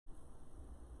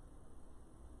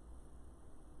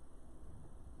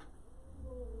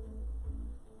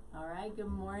Good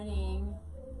morning.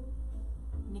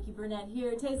 Nikki Burnett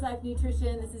here, Taste Life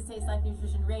Nutrition. This is Taste Life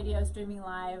Nutrition Radio, streaming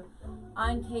live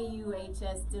on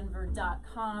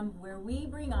KUHSdenver.com, where we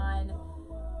bring on,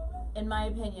 in my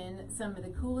opinion, some of the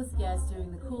coolest guests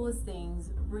doing the coolest things,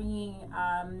 bringing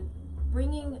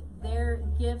their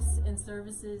gifts and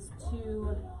services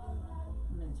to,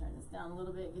 I'm going to turn this down a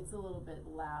little bit, it gets a little bit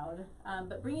loud,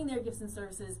 but bringing their gifts and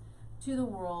services to the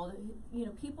world, you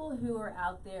know, people who are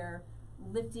out there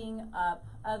lifting up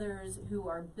others, who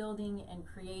are building and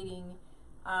creating,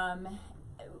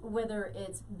 whether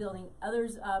it's building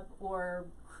others up or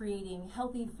creating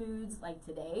healthy foods like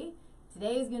today.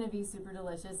 Today is going to be super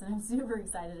delicious, and I'm super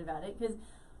excited about it because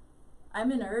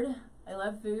I'm a nerd. I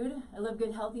love food. I love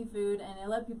good, healthy food, and I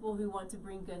love people who want to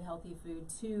bring good, healthy food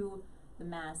to the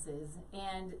masses,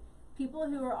 and people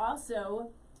who are also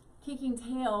kicking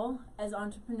tail as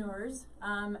entrepreneurs,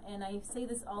 and I say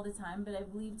this all the time, but I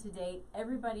believe to date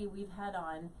everybody we've had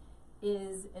on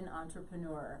is an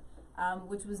entrepreneur,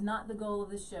 which was not the goal of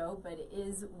the show, but it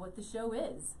is what the show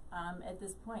is at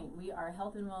this point. We are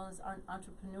health and wellness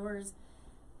entrepreneurs.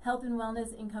 Health and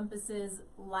wellness encompasses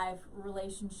life,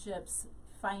 relationships,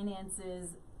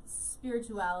 finances,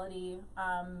 spirituality,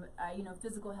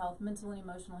 physical health, mental and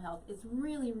emotional health. It's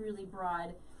really, really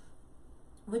broad,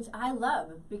 which I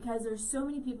love because there's so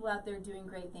many people out there doing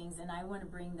great things, and I want to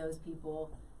bring those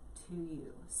people to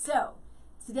you. So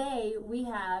today we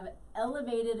have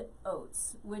Elevated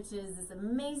Oats, which is this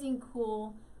amazing,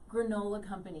 cool granola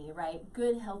company, right?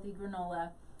 Good, healthy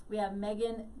granola. We have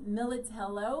Megan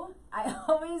Militello. I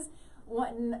always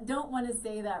don't want to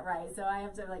say that right, so I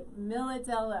have to like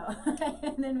Militello.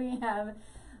 And then we have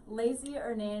Lacey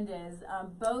Hernandez,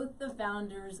 both the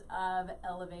founders of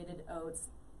Elevated Oats.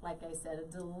 Like I said, a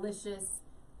delicious,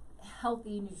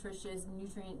 healthy, nutritious,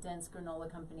 nutrient-dense granola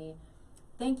company.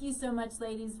 Thank you so much,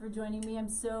 ladies, for joining me. I'm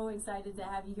so excited to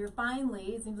have you here.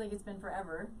 Finally, it seems like it's been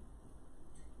forever.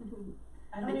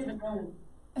 I don't even know.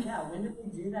 Yeah, when did we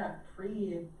do that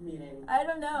pre-meeting? I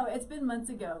don't know. It's been months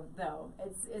ago, though.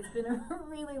 It's been a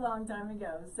really long time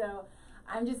ago. So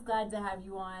I'm just glad to have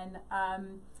you on.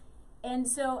 And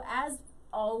so, as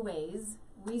always,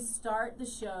 we start the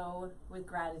show with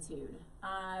gratitude.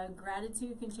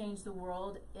 Gratitude can change the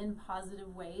world in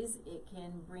positive ways. It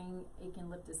can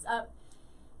lift us up.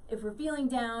 If we're feeling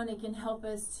down, it can help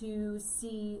us to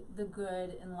see the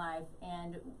good in life,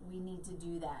 and we need to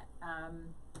do that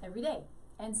every day.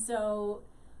 And so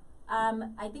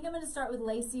I think I'm going to start with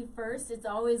Lacey first. It's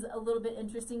always a little bit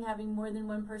interesting having more than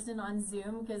one person on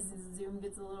Zoom because Zoom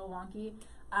gets a little wonky.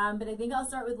 But I think I'll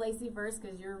start with Lacey first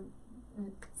because you're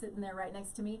sitting there right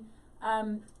next to me.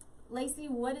 Lacey,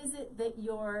 what is it that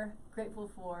you're grateful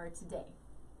for today?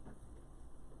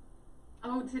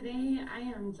 Oh, today I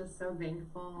am just so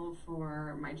thankful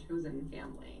for my chosen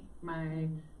family. My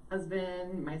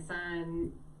husband, my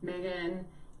son, Megan,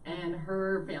 and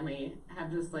her family have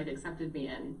just like accepted me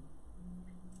in.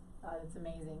 Oh, that's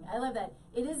amazing. I love that.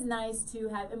 It is nice to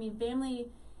have,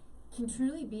 family can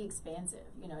truly be expansive.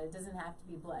 You know, it doesn't have to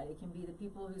be blood. It can be the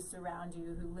people who surround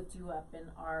you, who lift you up and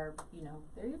are,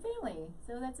 they're your family.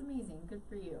 So that's amazing. Good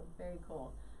for you. Very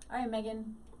cool. All right,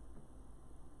 Megan.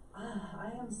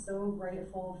 I am so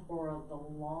grateful for the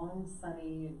long,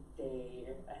 sunny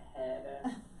day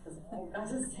ahead. Because I got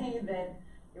to say that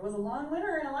it was a long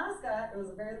winter in Alaska. It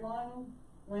was a very long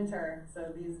winter.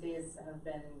 So these days have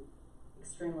been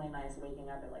extremely nice, waking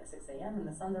up at like 6 a.m. and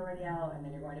the sun's already out, and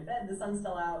then you're going to bed, the sun's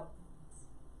still out.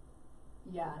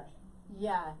 Yeah,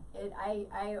 yeah.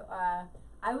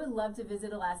 I would love to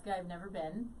visit Alaska. I've never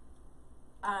been,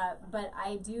 but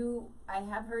I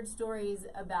have heard stories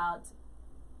about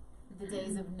the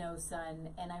days of no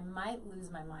sun, and I might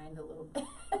lose my mind a little bit.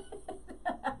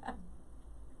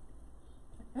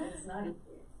 It's not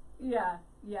easy. Yeah,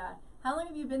 yeah. How long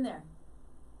have you been there?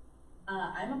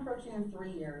 I'm approaching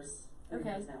 3 years. 3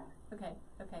 years now. Okay.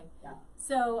 Yeah.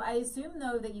 So I assume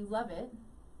though that you love it.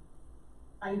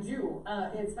 I do.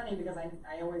 It's funny because I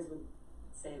always would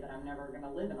say that I'm never going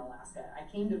to live in Alaska. I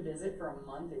came to visit for a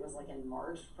month. It was like in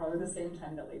March, probably the same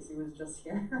time that Lacey was just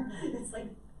here. It's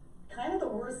like kind of the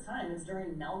worst time. It's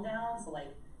during meltdown, so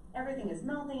like everything is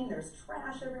melting. There's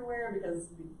trash everywhere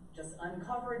because we just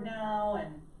uncovered now,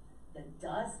 and the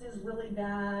dust is really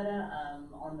bad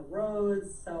on the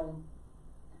roads. So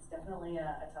it's definitely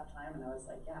a tough time. And I was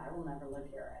like, yeah, I will never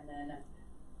live here. And then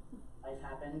life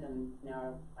happened, and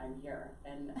now I'm here,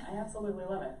 and I absolutely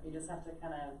love it. You just have to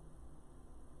kind of,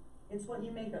 it's what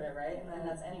you make of it, right? And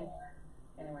that's anywhere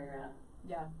you're at.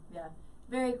 Yeah.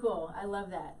 Very cool. I love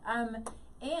that.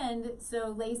 And so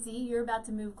Lacey, you're about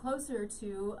to move closer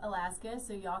to Alaska,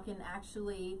 so y'all can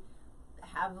actually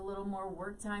have a little more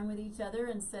work time with each other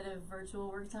instead of virtual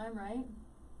work time, right?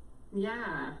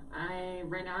 Yeah,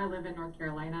 right now I live in North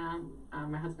Carolina.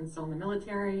 My husband's still in the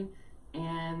military,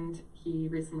 and he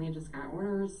recently just got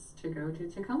orders to go to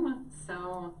Tacoma.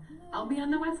 So I'll be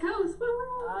on the West Coast.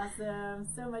 Woo-woo. Awesome,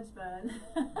 so much fun.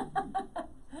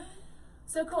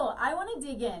 So cool. I want to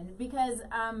dig in because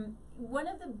one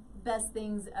of the best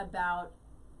things about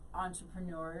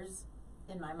entrepreneurs,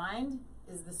 in my mind,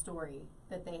 is the story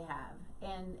that they have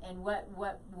and what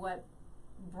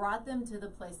brought them to the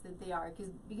place that they are,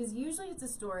 because usually it's a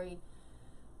story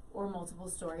or multiple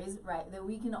stories, right, that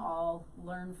we can all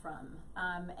learn from,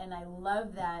 and I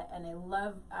love that, and I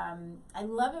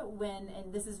love it when,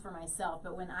 and this is for myself,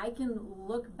 but when I can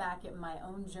look back at my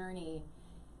own journey,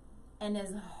 and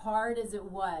as hard as it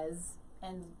was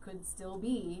and could still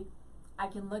be, I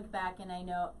can look back and I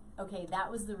know, okay, that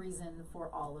was the reason for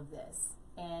all of this,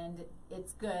 and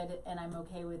it's good, and I'm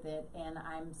okay with it, and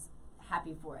I'm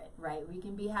happy for it, right? We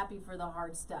can be happy for the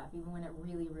hard stuff, even when it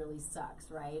really, really sucks,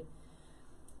 right?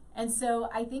 And so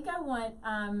I think I want,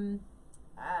 I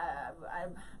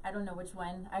don't know which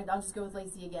one. I'll just go with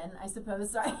Lacey again, I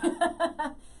suppose. Sorry.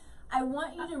 I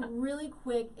want you to really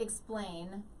quick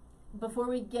explain, before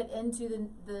we get into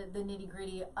the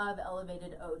nitty-gritty of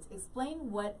Elevated Oats,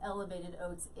 explain what Elevated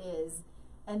Oats is,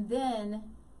 and then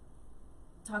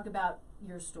talk about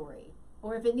your story.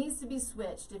 Or if it needs to be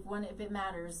switched, if it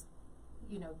matters,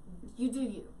 you do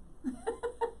you.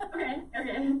 Okay.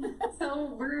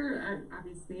 So we're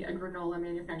obviously a granola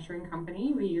manufacturing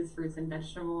company. We use fruits and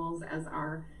vegetables as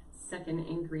our second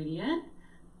ingredient.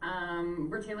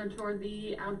 We're tailored toward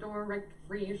the outdoor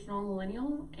recreational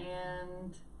millennial,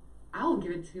 and I'll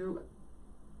give it to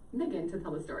Megan to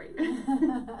tell the story.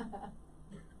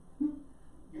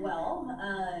 Well,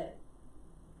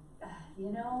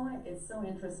 it's so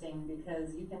interesting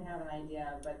because you can have an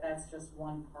idea, but that's just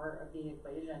one part of the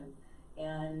equation.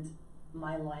 And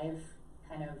my life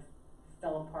kind of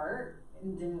fell apart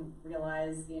and didn't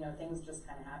realize, things just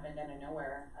kind of happened out of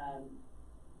nowhere.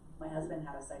 My husband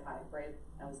had a psychotic break.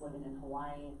 I was living in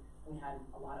Hawaii. We had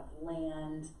a lot of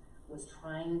land, was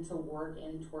trying to work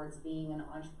in towards being an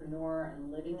entrepreneur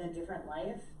and living a different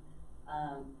life.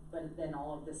 But then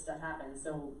all of this stuff happened.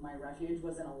 So my refuge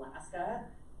was in Alaska,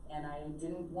 and I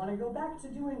didn't want to go back to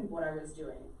doing what I was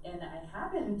doing. And I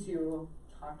happened to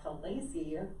talk to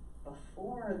Lacey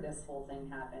before this whole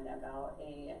thing happened about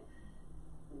a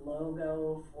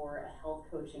logo for a health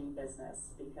coaching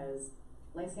business, because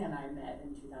Lacey and I met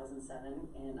in 2007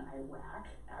 in Iraq.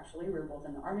 Actually, we were both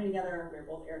in the Army together. We were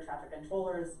both air traffic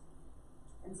controllers.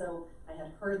 And so I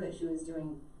had heard that she was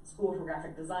doing school for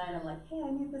graphic design. I'm like, hey,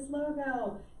 I need this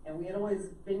logo. And we had always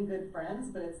been good friends,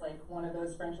 but it's like one of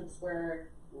those friendships where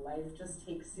life just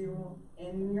takes you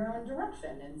in your own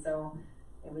direction. And so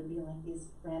it would be like these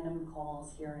random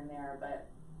calls here and there, but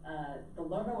the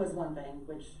logo was one thing,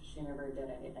 which she never did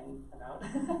anything about,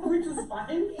 which is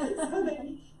fine. So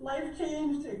then life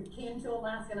changed and came to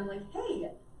Alaska, and I'm like,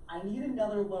 hey, I need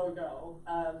another logo.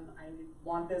 I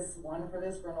want this one for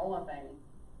this granola thing.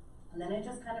 And then it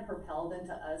just kind of propelled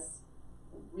into us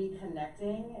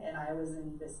reconnecting, and I was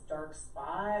in this dark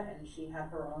spot, and she had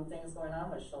her own things going on,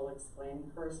 which she'll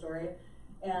explain her story.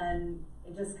 And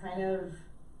it just kind of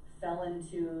fell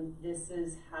into, this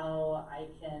is how I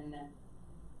can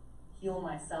heal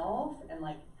myself and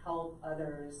like help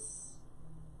others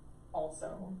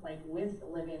also, like with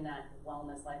living that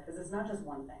wellness life, because it's not just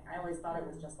one thing. I always thought it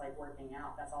was just like working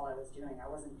out. That's all I was doing. I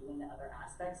wasn't doing the other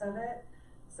aspects of it.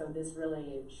 So this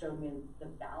really showed me the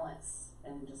balance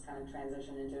and just kind of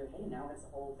transitioned into, hey, now it's a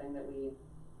whole thing that we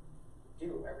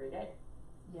do every day.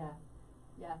 Yeah.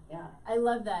 I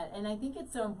love that, and I think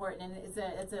it's so important, and it's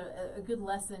a good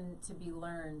lesson to be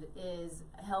learned. Is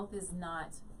health is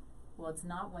not, well, it's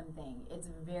not one thing. It's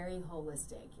very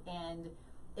holistic, and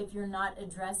if you're not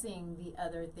addressing the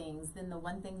other things, then the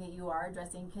one thing that you are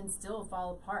addressing can still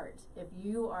fall apart. If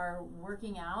you are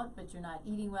working out, but you're not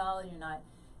eating well, and you're not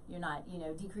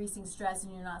decreasing stress,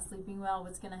 and you're not sleeping well,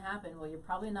 what's going to happen? Well, you're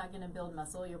probably not going to build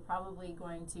muscle. You're probably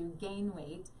going to gain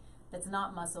weight. That's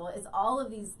not muscle. It's all of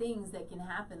these things that can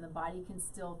happen. The body can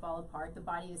still fall apart. The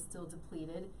body is still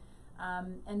depleted.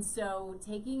 And so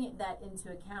taking that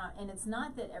into account, and it's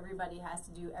not that everybody has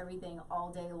to do everything all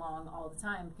day long, all the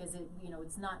time, because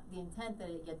it's not the intent that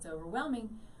it gets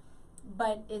overwhelming,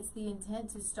 but it's the intent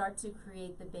to start to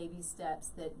create the baby steps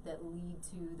that lead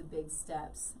to the big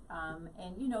steps.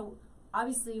 And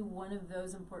obviously one of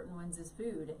those important ones is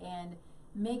food, and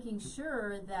making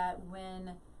sure that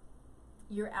when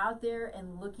you're out there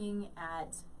and looking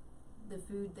at the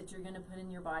food that you're going to put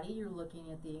in your body, you're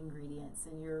looking at the ingredients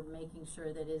and you're making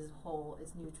sure that it is whole,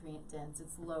 it's nutrient dense,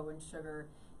 it's low in sugar,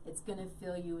 it's going to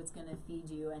fill you, it's going to feed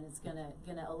you, and it's going to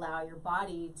allow your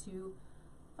body to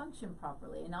function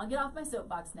properly. And I'll get off my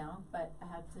soapbox now, but I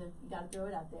have to, you got to throw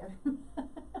it out there.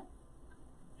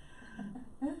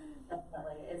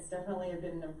 Definitely. It's definitely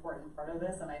been an important part of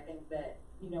this, and I think that,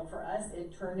 you know, for us,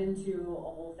 it turned into a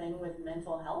whole thing with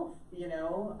mental health, you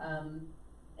know,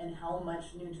 and how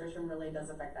much nutrition really does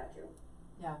affect that too.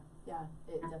 Yeah,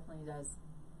 it definitely does.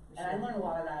 And I learned a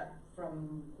lot of that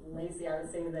from Lacey. I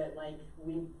would say that, like,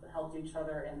 we helped each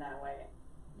other in that way.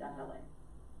 Definitely.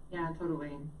 Yeah,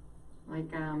 totally.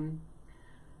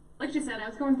 Like she said, I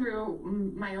was going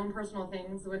through my own personal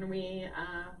things when we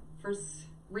first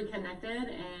reconnected,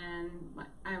 and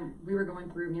we were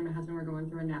going through, me and my husband were going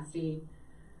through a nasty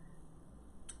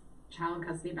child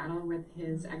custody battle with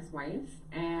his ex-wife,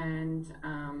 and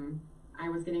I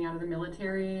was getting out of the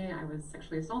military. I was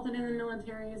sexually assaulted in the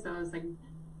military, so I was like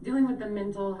dealing with the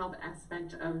mental health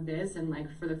aspect of this, and like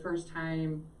for the first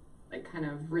time, like kind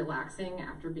of relaxing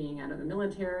after being out of the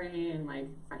military and like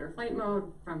fight or flight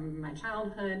mode from my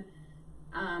childhood.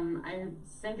 I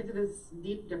sank into this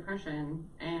deep depression,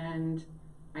 and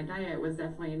my diet was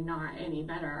definitely not any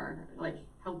better, like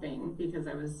helping, because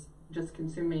I was just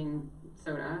consuming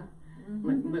soda,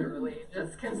 like literally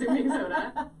just consuming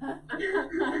soda.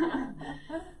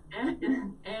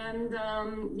 and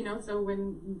you know, so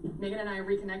when Megan and I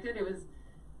reconnected, it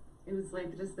was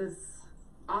like just this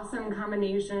awesome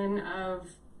combination of,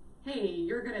 hey,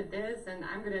 you're good at this and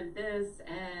I'm good at this,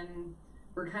 and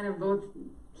we're kind of both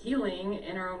healing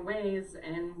in our own ways.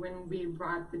 And when we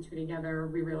brought the two together,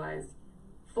 we realized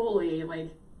fully,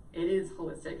 like, it is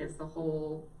holistic. It's the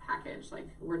whole package. Like,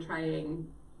 we're trying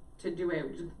to do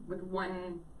it just with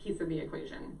one piece of the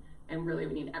equation, and really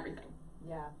we need everything.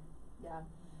 Yeah.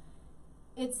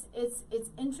 It's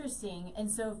interesting. And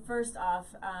so first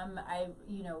off,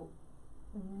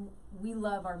 we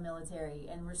love our military,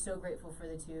 and we're so grateful for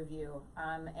the two of you.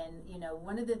 And you know,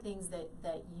 one of the things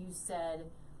that you said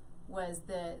was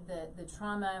the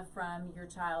trauma from your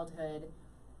childhood.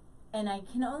 And I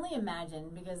can only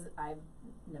imagine, because I've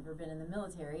never been in the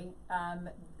military,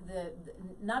 the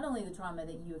not only the trauma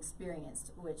that you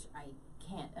experienced, which I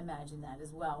can't imagine that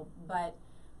as well, but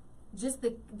just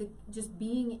just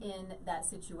being in that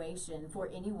situation for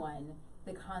anyone,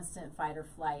 the constant fight or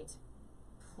flight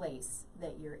place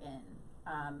that you're in,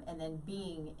 and then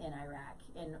being in Iraq,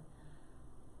 and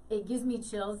it gives me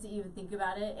chills to even think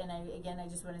about it. And I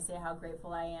just want to say how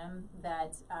grateful I am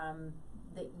that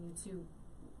that you two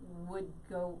would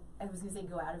go, I was going to say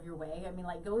go out of your way. I mean,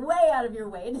 like, go way out of your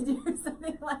way to do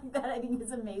something like that. I think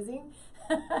it's amazing.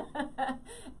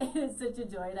 It's such a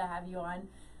joy to have you on.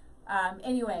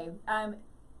 And,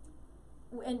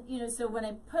 you know, so when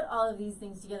I put all of these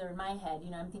things together in my head, you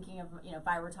know, I'm thinking of, you know, if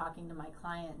I were talking to my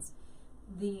clients,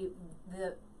 the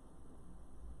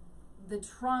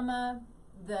trauma,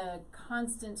 the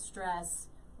constant stress,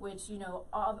 which, you know,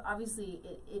 obviously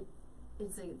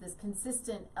it's this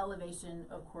consistent elevation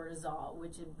of cortisol,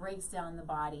 which it breaks down the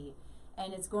body,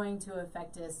 and it's going to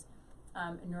affect us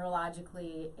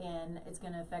neurologically, and it's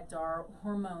going to affect our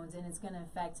hormones, and it's going to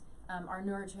affect our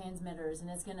neurotransmitters,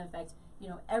 and it's going to affect, you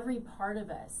know, every part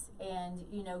of us. And,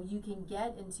 you know, you can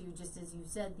get into, just as you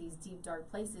said, these deep,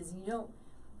 dark places. And you don't,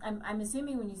 I'm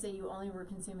assuming when you say you only were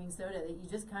consuming soda, that you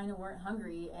just kind of weren't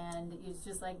hungry, and it's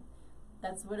just like,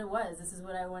 that's what it was. This is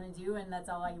what I want to do, and that's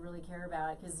all I really care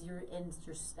about. Because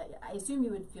I assume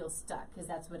you would feel stuck, because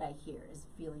that's what I hear, is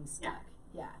feeling stuck.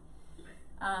 Yeah.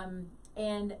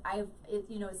 And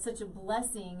you know, it's such a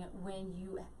blessing when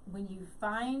you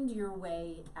find your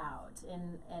way out.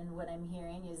 And what I'm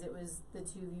hearing is it was the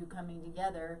two of you coming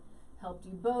together helped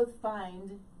you both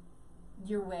find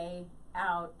your way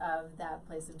out of that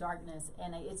place of darkness.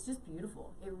 And it's just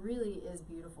beautiful. It really is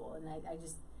beautiful. And I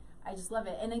just love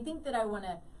it. And I think that I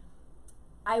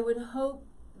would hope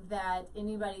that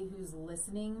anybody who's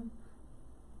listening,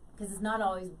 because it's not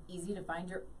always easy to find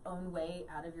your own way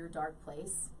out of your dark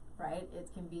place, right? It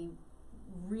can be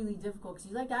really difficult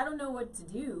because you're like, I don't know what to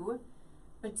do,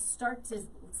 but start to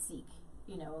seek,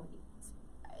 you know.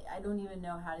 I don't even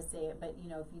know how to say it, but, you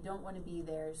know, if you don't want to be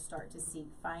there, start to seek.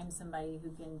 Find somebody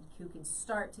who can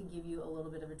start to give you a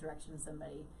little bit of a direction,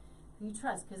 somebody who you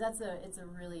trust, because it's a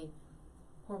really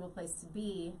horrible place to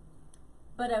be.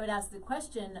 But I would ask the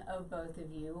question of both of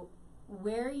you,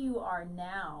 where you are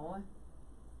now,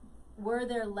 were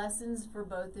there lessons for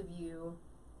both of you,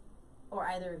 or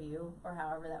either of you, or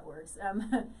however that works,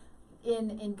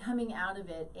 in coming out of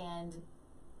it, and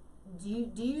do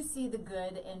you see the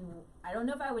good? And I don't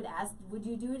know if I would ask, would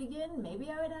you do it again? Maybe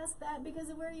I would ask that because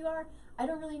of where you are. I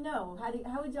don't really know.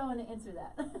 How would y'all want to answer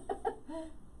that?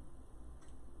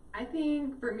 I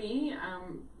think for me,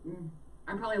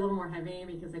 I'm probably a little more heavy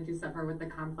because I do suffer with the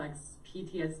complex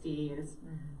PTSDs.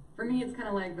 For me, it's kind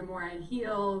of like the more I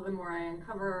heal, the more I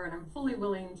uncover, and I'm fully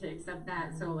willing to accept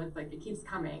that. So it's like it keeps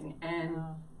coming, and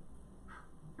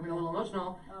I'm a little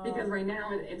emotional because right now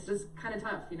it's just kind of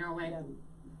tough, you know, like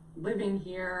living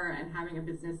here and having a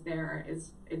business there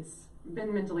it's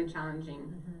been mentally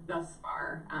challenging thus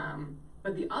far.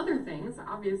 But the other things,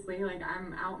 obviously, like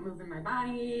I'm out moving my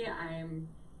body, I'm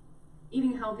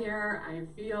eating healthier, I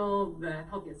feel the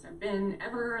healthiest I've been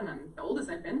ever, and I'm the oldest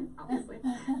I've been, obviously.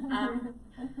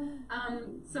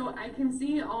 So I can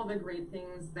see all the great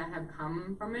things that have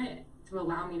come from it to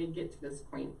allow me to get to this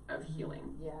point of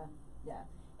healing. Yeah.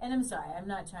 And I'm sorry, I'm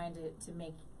not trying to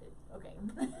make it, okay.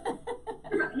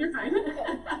 You're fine.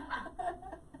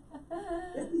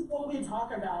 This is what we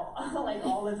talk about like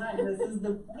all the time. This is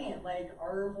the point. Like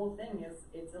our whole thing is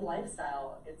it's a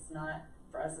lifestyle. It's not,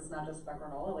 for us, it's not just about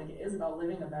granola. Like it is about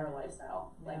living a better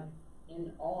lifestyle, like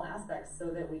in all aspects,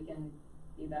 so that we can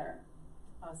be better.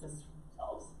 Awesome.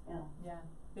 Ourselves. Yeah.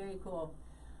 Very cool.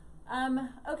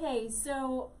 Okay,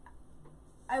 so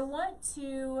I want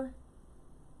to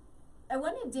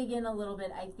dig in a little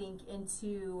bit, I think,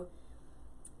 into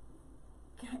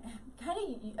kind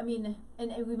of, I mean,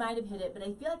 and we might have hit it, but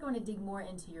I feel like I want to dig more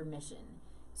into your mission.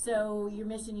 So your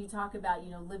mission, you talk about, you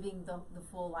know, living the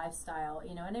full lifestyle,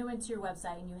 you know, and I went to your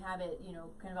website and you have it, you know,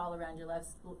 kind of all around your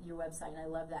website, and I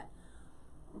love that.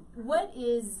 What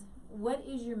is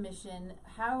your mission?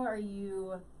 How do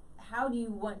you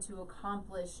want to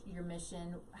accomplish your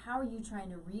mission? How are you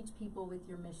trying to reach people with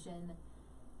your mission?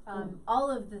 All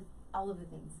of the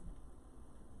things.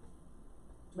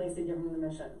 Lacey, give them the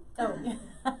mission. Oh,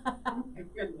 Oh my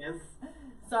goodness.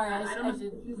 sorry. I don't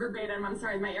know verbatim. I'm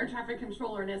sorry. My air traffic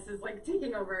controllerness is like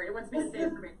taking over. It wants me to say it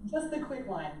for me. Just the quick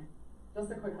line.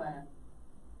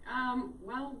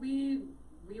 Well, we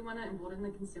want to embolden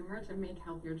the consumer to make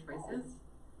healthier choices,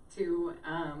 to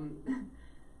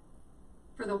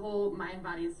for the whole mind,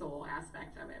 body, soul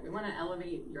aspect of it. We want to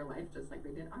elevate your life just like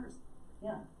we did ours.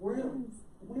 Yeah, we want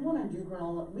to do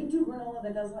granola. We do granola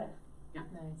that does life. Yeah.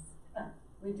 Nice. Yeah,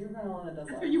 we do granola that does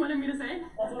That's life. what you wanted me to say?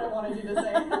 That's what I wanted you to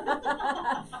say.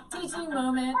 Teaching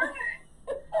moment.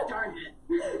 Darn it.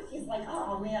 She's like,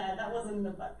 oh man, that wasn't in the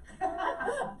book. That's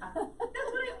what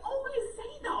I always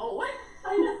say, though.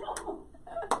 I know.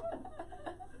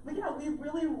 But yeah, we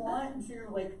really want to,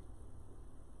 like,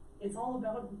 it's all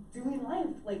about doing life,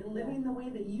 like living the way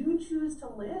that you choose to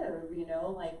live, you know,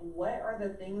 like what are the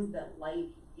things that light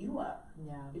you up?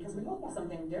 Yeah. Because we all have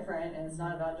something different, and it's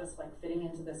not about just like fitting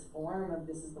into this form of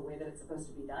this is the way that it's supposed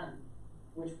to be done,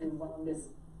 which we learned is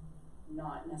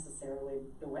not necessarily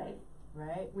the way.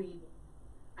 Right.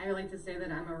 I like to say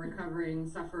that I'm a recovering,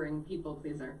 suffering people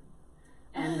pleaser.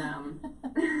 And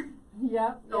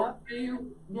Yep. so I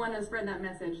want to spread that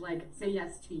message, like say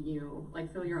yes to you,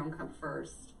 like fill your own cup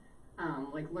first,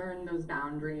 like learn those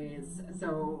boundaries.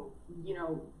 So, you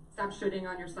know, stop shooting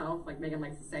on yourself, like Megan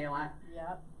likes to say a lot.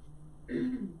 Yep.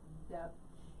 Yep.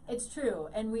 It's true,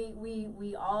 and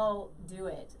we all do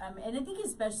it. And I think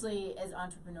especially as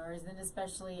entrepreneurs, and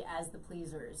especially as the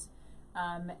pleasers,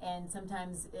 and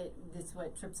sometimes it's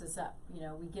what trips us up. You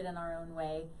know, we get in our own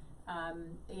way.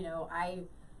 You know,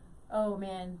 oh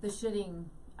man, the shitting.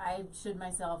 I should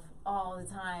myself all the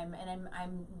time, and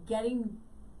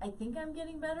I think I'm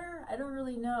getting better. I don't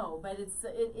really know, but it's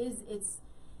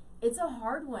a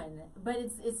hard one, but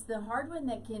it's the hard one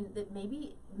that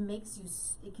maybe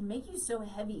can make you so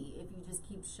heavy if you just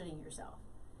keep shitting yourself,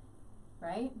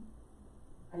 right?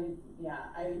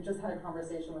 I just had a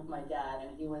conversation with my dad,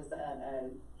 and he was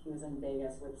in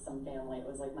Vegas with some family. It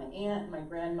was like my aunt, my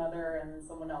grandmother, and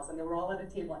someone else, and they were all at a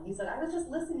table. And he said, I was just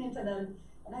listening to them,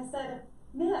 and I said,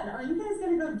 man, are you guys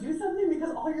gonna go do something?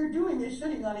 Because all you're doing is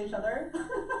shitting on each other.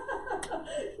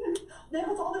 That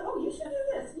was all that, oh, you should do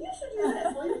this, you should do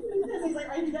this, well, you should do this. He's like,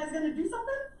 are you guys gonna do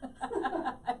something?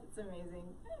 It's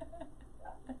amazing.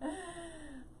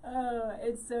 Oh,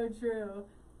 it's so true.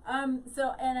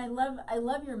 So, and I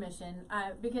love your mission,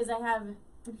 because I have,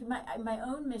 my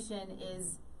own mission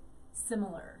is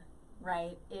similar,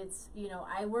 right? It's, you know,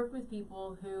 I work with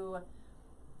people who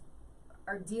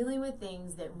are dealing with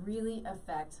things that really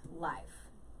affect life,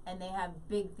 and they have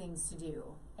big things to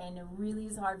do, and it really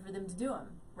is hard for them to do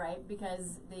them, right?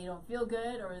 Because they don't feel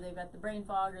good, or they've got the brain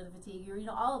fog or the fatigue, or, you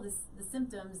know, all of the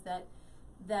symptoms that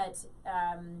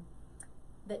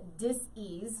that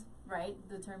dis-ease, right?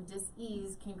 The term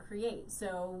dis-ease can create.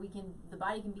 So the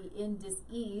body can be in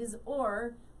dis-ease,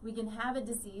 or we can have a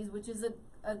disease, which is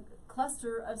a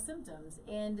cluster of symptoms.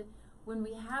 And when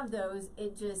we have those,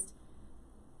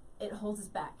 it holds us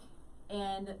back.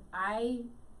 And I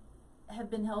have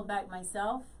been held back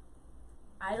myself.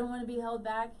 I don't want to be held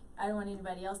back. I don't want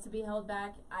anybody else to be held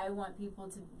back. I want people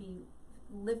to be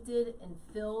lifted and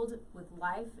filled with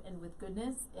life and with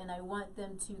goodness, and I want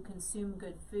them to consume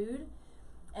good food,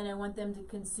 and I want them to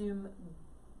consume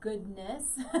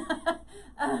goodness,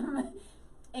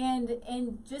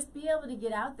 and just be able to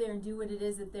get out there and do what it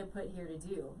is that they're put here to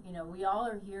do. You know, we all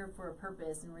are here for a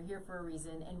purpose, and we're here for a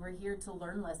reason, and we're here to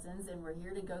learn lessons, and we're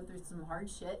here to go through some hard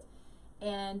shit,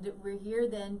 and we're here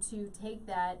then to take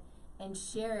that and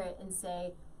share it and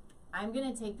say, I'm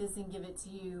going to take this and give it to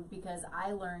you because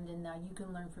I learned, and now you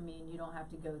can learn from me, and you don't have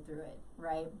to go through it,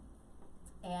 right?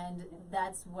 And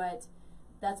that's what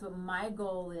my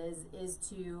goal is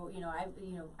to,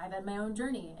 I've had my own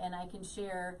journey, and I can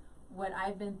share what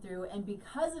I've been through. And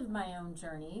because of my own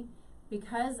journey,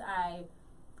 because I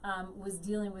was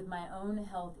dealing with my own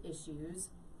health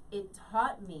issues, it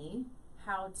taught me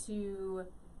how to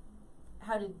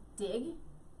dig,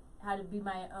 how to be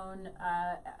my own,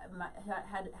 how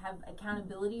to have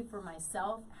accountability for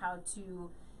myself, how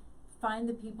to find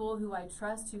the people who I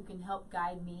trust who can help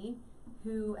guide me,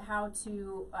 how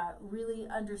to really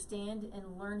understand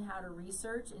and learn how to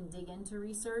research and dig into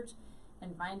research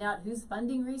and find out who's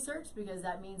funding research, because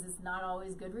that means it's not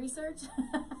always good research.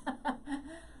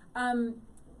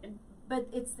 But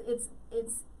it's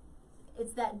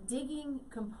that digging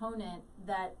component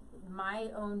that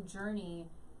my own journey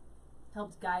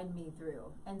helped guide me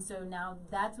through. And so now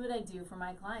that's what I do for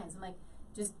my clients. I'm like,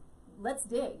 just let's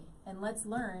dig and let's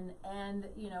learn. And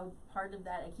part of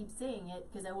that, I keep saying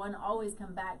it because I want to always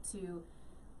come back to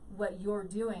what you're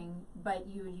doing, but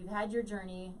you've had your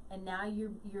journey, and now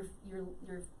you're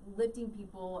lifting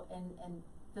people and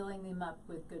filling them up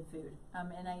with good food.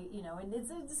 And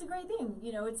it's a great thing.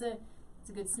 It's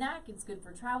a good snack. It's good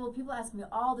for travel. People ask me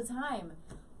all the time,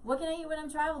 what can I eat when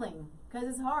I'm traveling? Because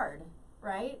it's hard,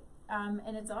 right?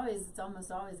 And it's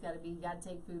almost always got to be, you got to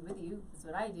take food with you. That's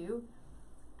what I do.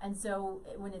 And so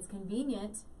when it's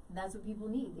convenient, that's what people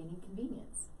need. They need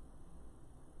convenience.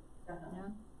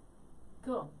 Yeah.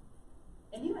 Cool.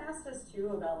 And you asked us too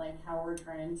about like how we're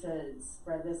trying to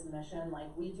spread this mission.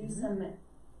 Like we do some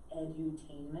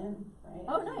edutainment, right?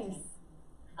 Oh, nice.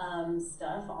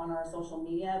 Stuff on our social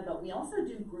media, but we also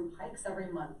do group hikes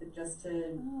every month just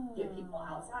to get people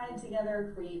outside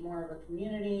together, create more of a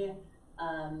community.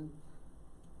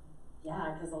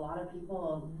 Because a lot of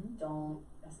people don't,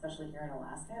 especially here in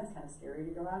Alaska, it's kind of scary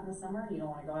to go out in the summer. You don't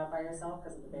want to go out by yourself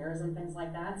because of the bears and things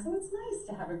like that. So it's nice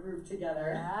to have a group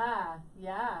together.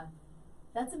 Yeah.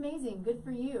 That's amazing. Good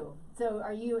for you. So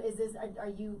are you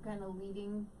kind of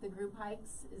leading the group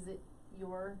hikes? Is it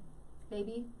your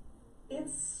baby?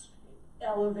 It's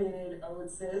elevated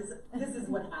oatses. This is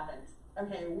what happened.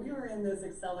 Okay, we were in this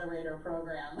accelerator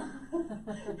program.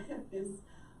 This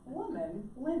woman,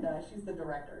 Linda, she's the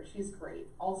director. She's great.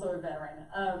 Also a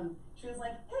veteran. She was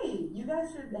like, hey, you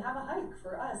guys should have a hike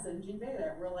for us in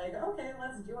G-Beta. We're like, okay,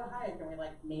 let's do a hike. And we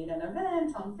made an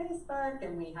event on Facebook,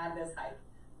 and we had this hike.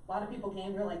 A lot of people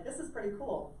came. We were like, this is pretty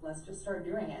cool. Let's just start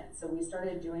doing it. So we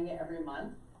started doing it every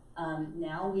month.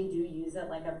 Now we do use it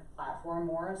like a platform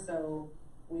more. So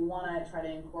we want to try to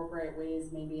incorporate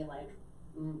ways, maybe like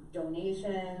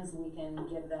donations. We can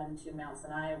give them to Mount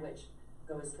Sinai, which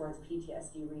goes towards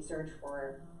PTSD research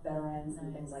for veterans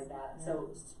and things like that. Yeah. So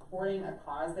supporting a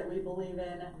cause that we believe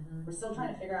in. We're still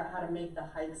trying to figure out how to make the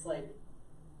hikes, like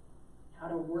how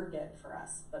to work it for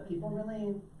us, but people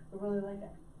really like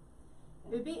it.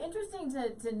 It would be interesting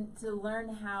to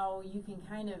learn how you can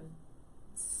kind of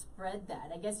spread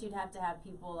that. I guess you'd have to have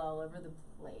people all over the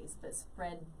place, but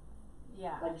spread,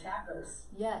 like chapters.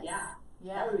 Yes. Yeah.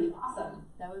 That would be awesome.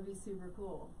 That would be super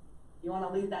cool. You want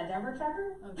to lead that Denver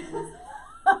chapter? Oh, geez.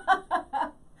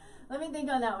 Let me think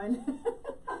on that one.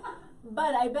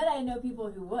 But I bet I know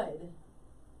people who would.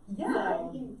 Yeah.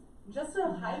 Just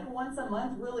a hike once a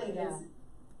month really is.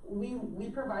 We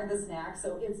provide the snacks,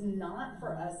 so it's not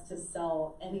for us to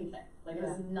sell anything. Like it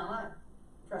is not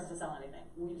for us to sell anything.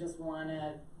 We just want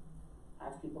to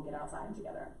have people get outside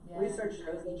together. Yeah. Research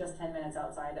shows that just 10 minutes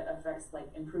outside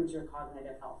improves your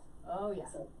cognitive health. Oh yeah,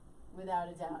 so, without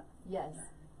a doubt. Yes.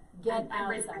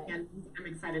 I'm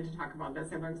excited to talk about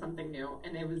this. I learned something new,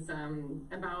 and it was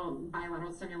about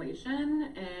bilateral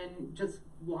stimulation and just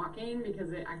walking,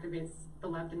 because it activates the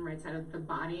left and right side of the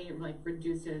body, like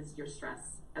reduces your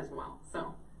stress as well.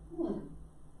 So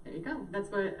There you go. That's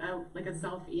what, like a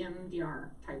self EMDR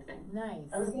type thing.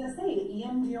 Nice. I was gonna say,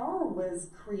 EMDR was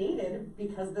created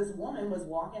because this woman was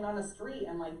walking on a street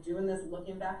and like doing this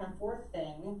looking back and forth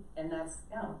thing, and that's,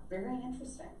 yeah, very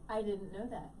interesting. I didn't know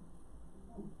that.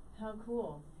 How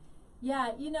cool.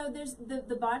 Yeah, you know, there's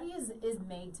the body is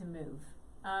made to move.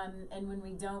 And when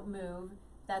we don't move,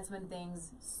 that's when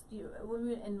things,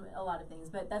 and a lot of things,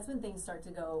 but that's when things start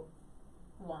to go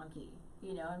wonky,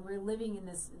 you know, and we're living in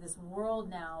this world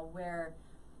now where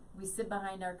we sit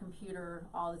behind our computer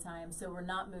all the time, so we're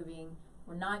not moving,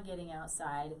 we're not getting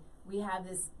outside. We have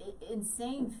this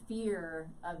insane fear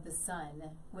of the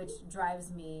sun, which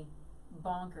drives me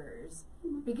bonkers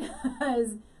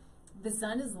because the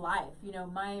sun is life. You know,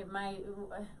 my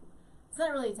it's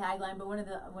not really a tagline, but one of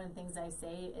the things I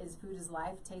say is food is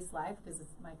life, taste life, because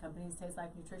my company's Taste Life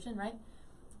Nutrition, right?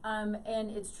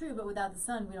 And it's true, but without the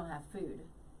sun, we don't have food.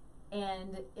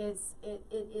 And it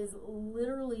is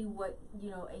literally what, you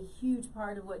know, a huge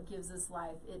part of what gives us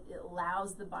life. It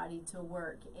allows the body to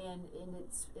work, and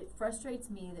it frustrates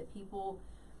me that people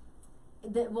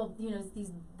that, well, you know,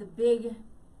 the big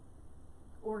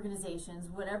organizations,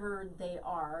 whatever they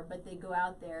are, but they go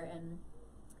out there and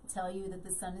tell you that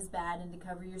the sun is bad and to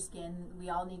cover your skin, we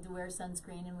all need to wear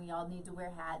sunscreen and we all need to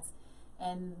wear hats,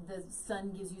 and the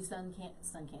sun gives you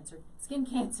skin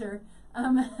cancer.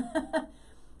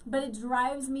 But it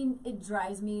drives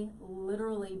me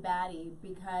literally batty,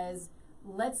 because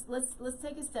let's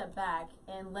take a step back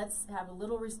and let's have a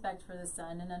little respect for the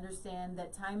sun and understand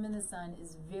that time in the sun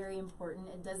is very important.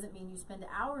 It doesn't mean you spend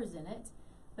hours in it,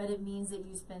 but it means that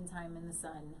you spend time in the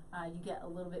sun. You get a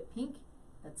little bit pink,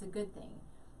 that's a good thing.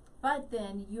 But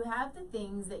then you have the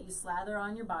things that you slather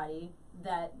on your body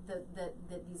that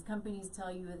these companies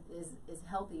tell you is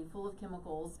healthy, full of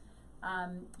chemicals,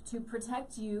 to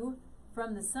protect you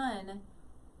from the sun.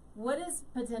 What is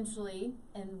potentially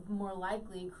and more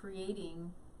likely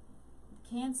creating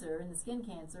cancer and the skin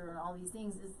cancer and all these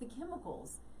things is the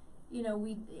chemicals, you know,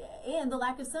 and the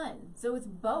lack of sun. So it's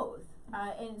both,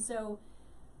 and so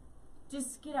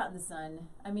just get out in the sun.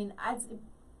 I mean, I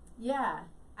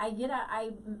get out.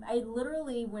 I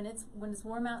literally, when it's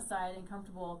warm outside and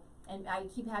comfortable, and I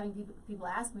keep having people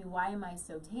ask me, why am I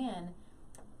so tan?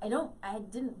 I don't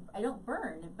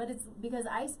burn, but it's because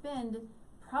I spend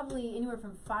probably anywhere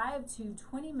from 5 to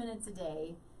 20 minutes a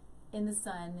day in the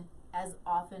sun as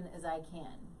often as I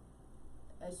can.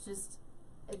 It's just,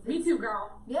 Me too,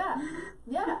 girl. Yeah.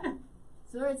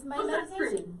 So it's my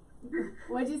meditation.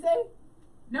 What'd you say?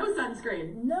 No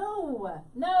sunscreen. No.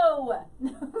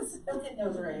 Don't get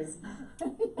nose rays.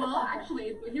 Well,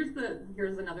 actually,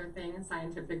 here's another thing,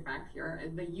 scientific fact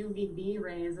here. The UVB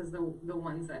rays is the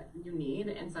ones that you need,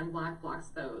 and sunblock blocks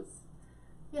those.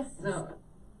 Yes.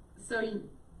 So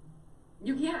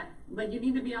you can't. Like, you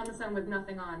need to be on the sun with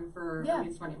nothing on for at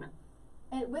least 20 minutes.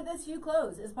 And with as few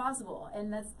clothes as possible.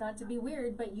 And that's not to be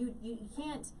weird, but you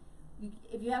can't,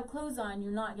 if you have clothes on,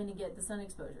 you're not going to get the sun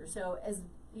exposure. So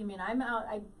I'm out,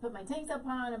 I put my tank top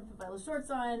on, I put my little shorts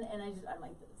on, and I'm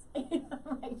like this.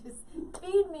 I'm like, just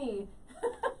feed me.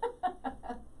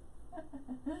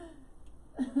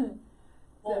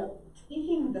 Well,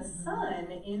 taking the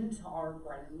sun into our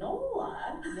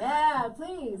granola. Yeah,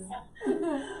 please.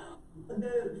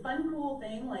 The fun, cool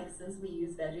thing, like, since we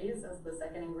use veggies as the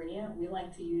second ingredient, we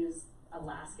like to use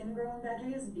Alaskan grown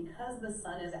veggies. Because the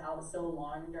sun is out so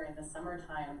long during the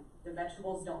summertime, the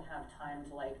vegetables don't have time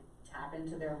to like tap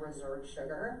into their reserve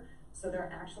sugar, so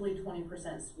they're actually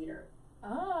 20% sweeter.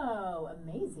 Oh,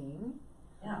 amazing.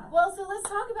 Yeah. Well, so let's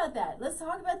talk about that. Let's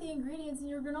talk about the ingredients in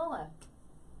your granola.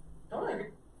 Totally.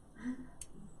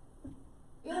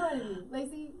 You know what I mean,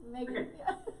 Lacey, Megan. Okay.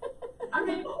 Yeah.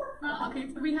 Okay. Well,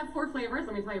 okay. So we have 4 flavors.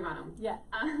 Let me tell you about them. Yeah.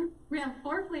 We have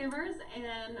 4 flavors,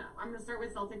 and I'm going to start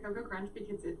with Salted Cocoa Crunch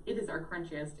because it is our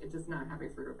crunchiest. It does not have a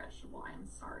fruit or vegetable. I am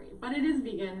sorry, but it is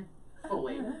vegan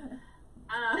fully.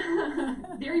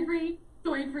 Dairy-free,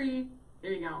 soy-free.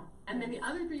 There you go. And then the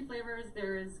other 3 flavors,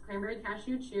 there's Cranberry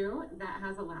Cashew Chew that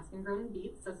has Alaskan grown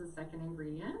beets as a second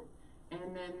ingredient.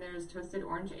 And then there's Toasted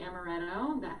Orange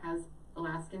Amaretto that has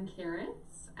Alaskan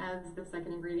carrots as the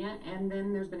second ingredient. And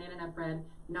then there's Banana Nut Bread,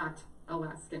 not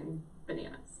Alaskan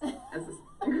bananas as the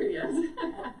second ingredient.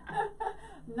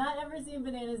 Not ever seen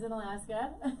bananas in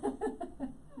Alaska.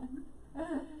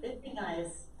 It'd be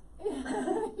nice.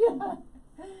 Yeah.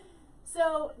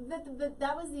 So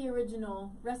that was the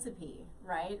original recipe,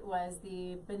 right? Was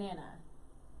the banana.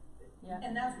 Yeah.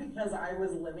 And that's because I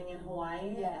was living in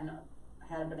Hawaii and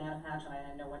I had a banana patch and I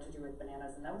didn't know what to do with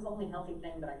bananas, and that was the only healthy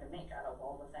thing that I could make out of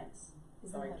all the things.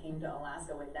 So I came to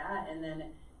Alaska with that, and then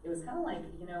it was kind of like,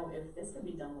 you know, if this could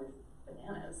be done with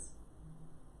bananas,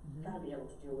 gotta be able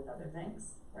to do it with other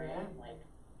things, right? Yeah. Like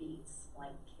beets,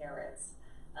 like carrots.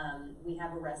 We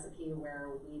have a recipe where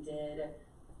we did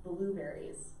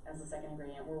blueberries as the second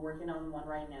ingredient. We're working on one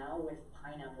right now with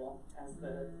pineapple as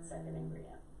the second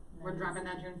ingredient. We're dropping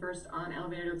that June 1st on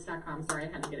elevatedoats.com. Sorry,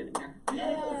 I had to get it in there.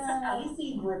 Yes,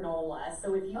 spicy granola.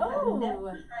 So if you have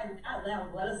never tried it out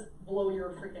loud, let us blow your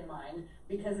freaking mind,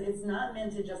 because it's not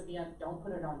meant to just be a, don't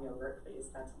put it on yogurt, please.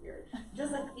 That's weird.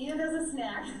 Just like eat it as a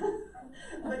snack.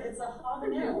 But it's a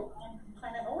habanero.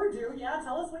 Or do, yeah,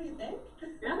 tell us what you think.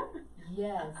 Yeah.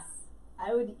 Yes.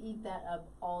 I would eat that up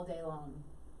all day long.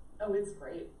 Oh, it's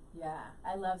great. Yeah.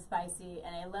 I love spicy,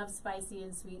 and I love spicy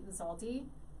and sweet and salty.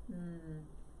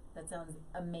 That sounds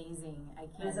amazing. I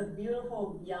can't. It's a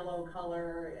beautiful yellow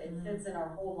color. It fits in our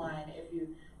whole line. If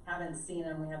you haven't seen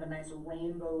them, we have a nice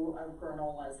rainbow of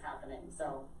granolas happening.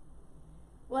 So,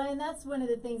 Well, and that's one of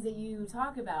the things that you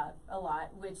talk about a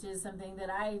lot, which is something that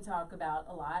I talk about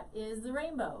a lot, is the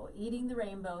rainbow. Eating the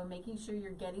rainbow and making sure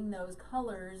you're getting those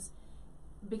colors,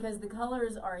 because the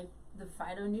colors are the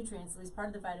phytonutrients, at least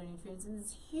part of the phytonutrients, and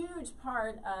it's a huge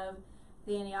part of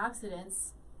the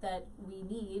antioxidants that we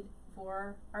need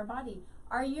for our body.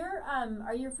 Are your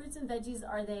fruits and veggies,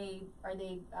 are they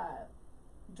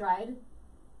dried?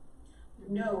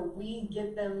 no, we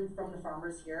get them from the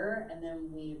farmers here, and then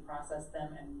we process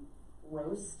them and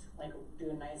roast, like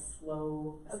do a nice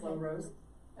slow roast,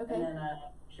 Okay. and then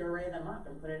puree them up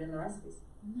and put it in the recipes.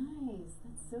 Nice.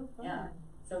 That's so fun. Yeah.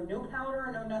 So no powder,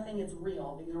 no nothing. It's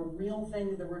real. These are real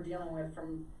things that we're dealing with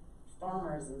from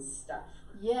farmers and stuff.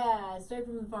 Yeah, straight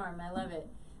from the farm. I love it.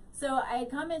 So I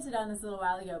commented on this a little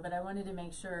while ago, but I wanted to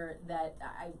make sure that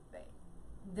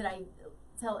I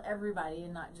tell everybody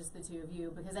and not just the two of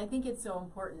you, because I think it's so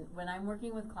important. When I'm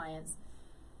working with clients,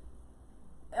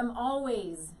 I'm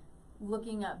always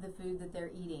looking up the food that they're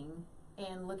eating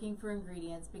and looking for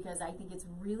ingredients, because I think it's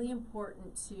really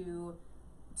important to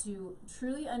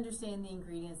truly understand the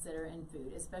ingredients that are in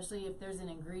food, especially if there's an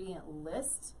ingredient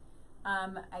list.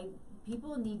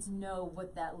 People need to know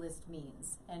what that list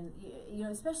means, and you know,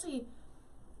 especially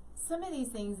some of these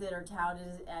things that are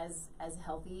touted as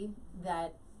healthy,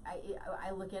 that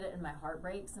I look at it and my heart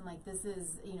breaks. And like, this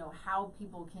is, you know, how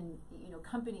people can, you know,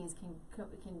 companies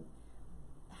can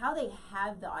how they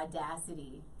have the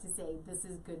audacity to say this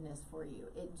is goodness for you.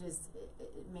 It just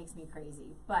it makes me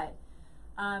crazy. But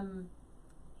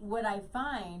what I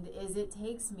find is it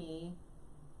takes me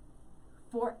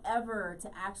forever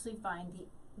to actually find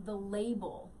the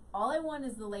label. All I want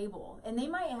is the label. And they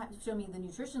might show me the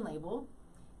nutrition label,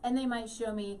 and they might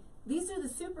show me these are the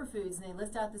superfoods, and they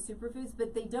list out the superfoods,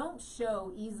 but they don't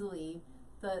show easily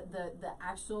the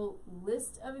actual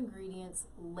list of ingredients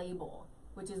label,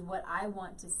 which is what I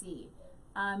want to see.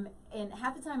 And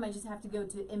half the time I just have to go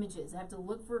to images. I have to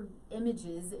look for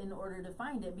images in order to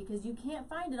find it, because you can't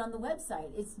find it on the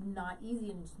website. It's not easy,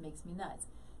 and it just makes me nuts.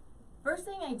 First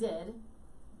thing I did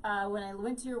when I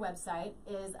went to your website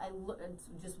is it's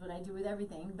just what I do with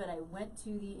everything, but I went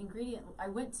to the ingredient, I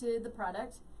went to the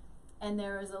product, and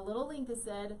there was a little link that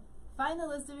said, find the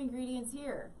list of ingredients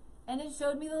here. And it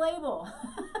showed me the label,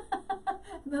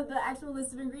 the actual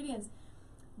list of ingredients,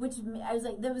 which I was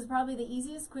like, that was probably the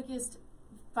easiest, quickest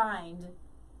find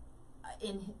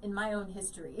in my own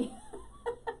history.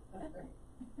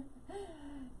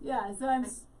 Yeah, so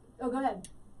oh, go ahead.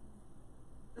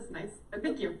 That's nice.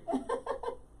 Thank you.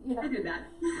 Yeah. I did that.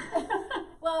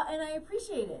 Well, and I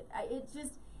appreciate it.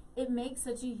 It makes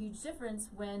such a huge difference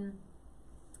when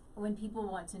people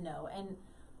want to know, and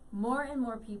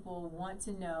more people want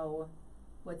to know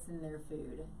what's in their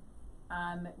food.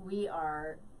 We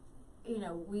are, you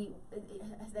know,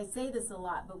 I say this a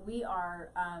lot, but we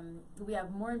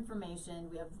have more information.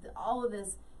 We have all of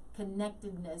this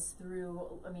connectedness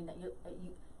through, I mean,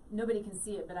 nobody can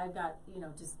see it, but I've got, you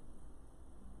know, just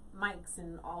mics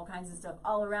and all kinds of stuff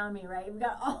all around me, right? We've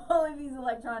got all of these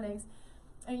electronics,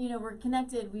 and you know, we're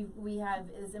connected. We have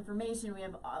this information. We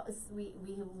have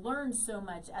learned so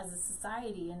much as a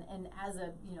society, and as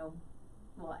a, you know,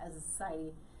 well, as a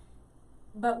society,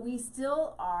 but we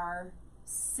still are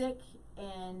sick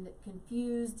and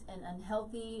confused and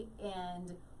unhealthy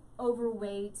and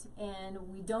overweight, and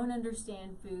we don't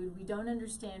understand food. We don't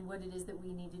understand what it is that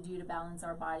we need to do to balance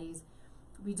our bodies.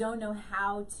 We don't know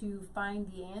how to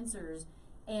find the answers.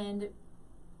 And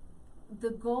the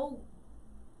goal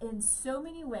in so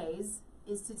many ways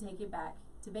is to take it back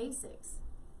to basics.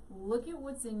 Look at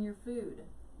what's in your food.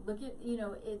 Look at, you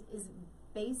know, it is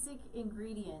basic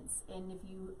ingredients, and if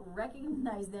you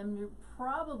recognize them, you're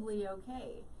probably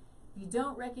okay. If you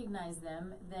don't recognize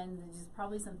them, then there's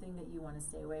probably something that you want to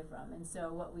stay away from. And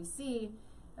so what we see,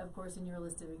 of course, in your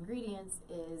list of ingredients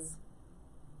is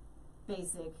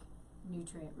basic,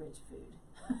 nutrient-rich food.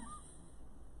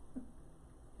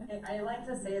 I like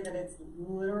to say that it's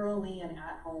literally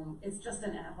it's just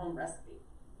an at-home recipe.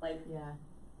 Like, Yeah.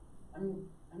 I'm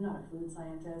not a food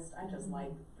scientist. I just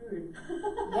like food.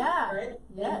 Yeah. Right?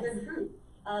 Yes. Like good food.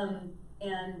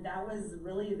 And that was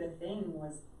really the thing,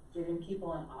 was giving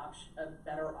people a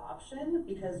better option,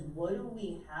 because what do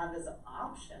we have as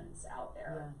options out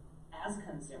there as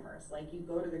consumers? Like, you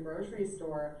go to the grocery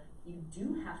store, you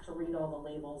do have to read all the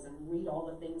labels and read all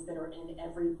the things that are in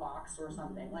every box or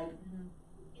something. Like,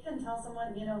 you can tell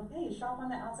someone, you know, hey, shop on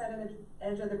the outside of the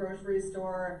edge of the grocery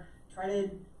store, try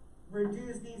to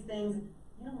reduce these things.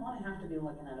 You don't want to have to be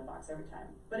looking at a box every time.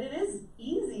 But it is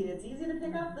easy. It's easy to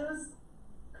pick up those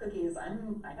cookies. I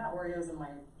got Oreos in my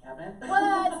cabinet.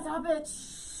 What? Stop it.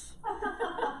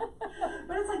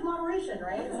 But it's like moderation,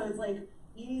 right? So it's like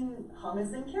eating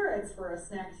hummus and carrots for a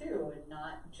snack too, and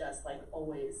not just like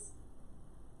always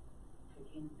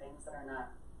picking things that are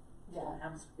not, don't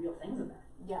have real things in there.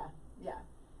 Yeah, yeah.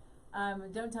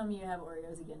 Don't tell me you have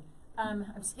Oreos again. I'm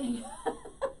just kidding.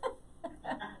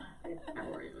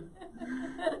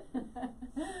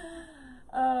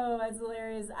 Oh, that's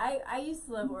hilarious. I used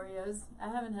to love Oreos. I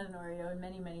haven't had an Oreo in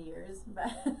many, many years, but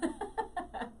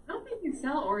I don't think you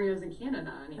sell Oreos in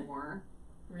Canada anymore.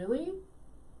 Really?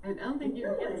 I don't think you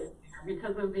can get it there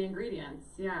because of the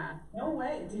ingredients. Yeah. No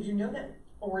way. Did you know that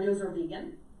Oreos are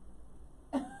vegan?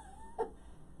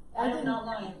 I'm not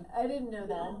lying. I didn't know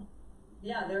that.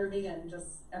 Yeah, they're vegan.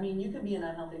 You could be an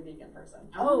unhealthy vegan person.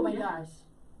 Oh my gosh.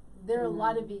 There are a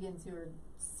lot of vegans who are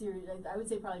I would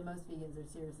say probably most vegans are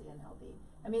seriously unhealthy.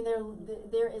 I mean,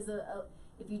 there is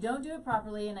if you don't do it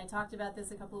properly, and I talked about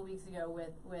this a couple of weeks ago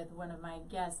with one of my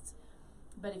guests,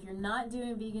 but if you're not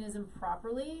doing veganism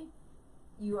properly,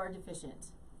 you are deficient.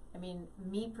 I mean,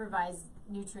 meat provides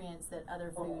nutrients that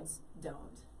other foods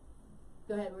don't.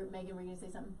 Go ahead, Megan, were you going to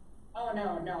say something? Oh,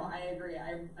 no, I agree.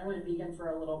 I went vegan for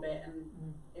a little bit, and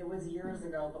it was years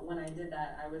ago, but when I did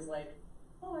that, I was like,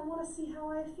 oh, I want to see how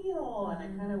I feel. And I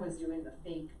kind of was doing the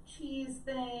fake cheese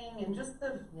thing and just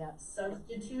the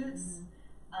substitutes.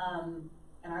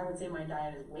 And I would say my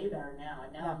diet is way better now.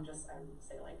 And now I would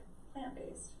say like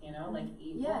plant-based, like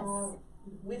eat well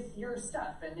with your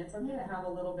stuff. And it's okay to have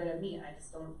a little bit of meat. I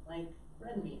just don't like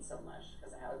red meat so much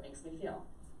because of how it makes me feel.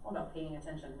 All about paying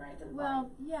attention, right, to the body.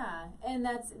 Yeah, and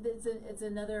it's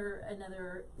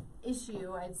another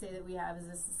issue I'd say that we have as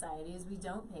a society is we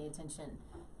don't pay attention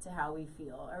to how we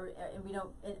feel, and we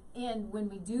don't. And when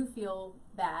we do feel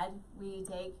bad, we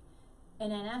take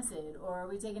an antacid, or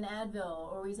we take an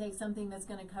Advil, or we take something that's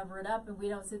going to cover it up, and we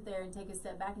don't sit there and take a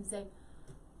step back and say,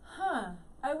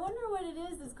 I wonder what it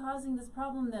is that's causing this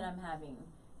problem that I'm having.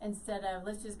 Instead of,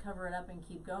 let's just cover it up and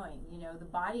keep going. The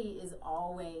body is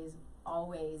always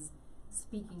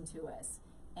speaking to us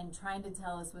and trying to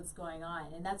tell us what's going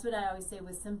on. And that's what I always say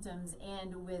with symptoms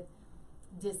and with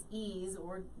dis-ease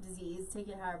or disease, take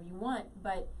it however you want.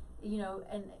 But,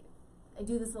 and I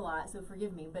do this a lot, so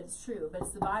forgive me, but it's true. But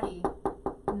it's the body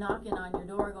knocking on your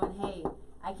door going, hey,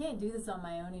 I can't do this on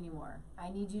my own anymore. I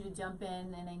need you to jump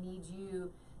in, and I need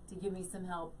you to give me some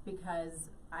help because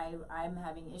I'm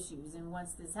having issues. And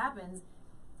once this happens,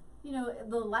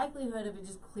 the likelihood of it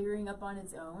just clearing up on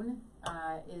its own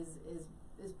is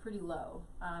pretty low.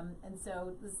 And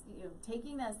so this,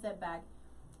 taking that step back,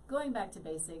 going back to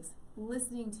basics,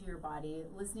 listening to your body,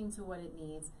 listening to what it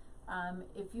needs.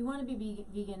 If you want to be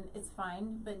vegan, it's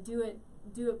fine, but do it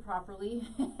properly.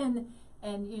 and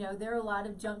there are a lot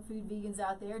of junk food vegans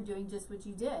out there doing just what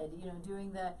you did.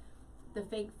 Doing the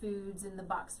fake foods and the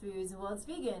box foods. Well, it's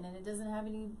vegan and it doesn't have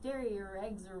any dairy or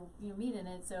eggs or meat in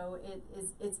it, so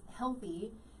it's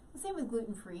healthy. The same with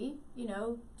gluten-free.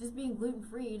 Just being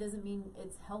gluten-free doesn't mean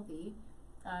it's healthy.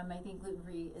 I think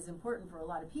gluten-free is important for a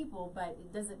lot of people, but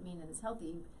it doesn't mean that it's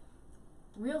healthy.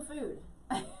 Real food.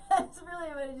 That's really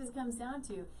what it just comes down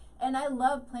to. And I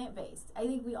love plant-based. I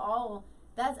think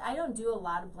I don't do a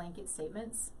lot of blanket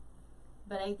statements,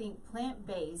 but I think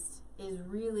plant-based is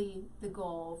really the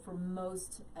goal for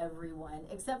most everyone,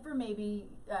 except for maybe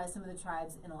some of the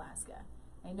tribes in Alaska.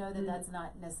 I know that that's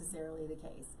not necessarily the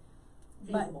case.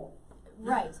 Feasible. But,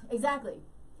 right, exactly.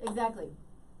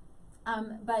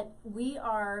 But we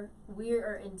are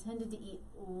intended to eat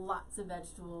lots of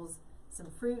vegetables,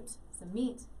 some fruit, some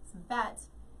meat, some fat.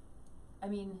 I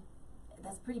mean,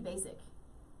 that's pretty basic,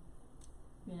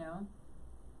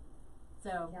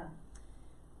 So. Yeah.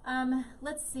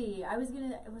 Let's see. Was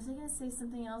I gonna say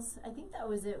something else? I think that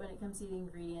was it when it comes to the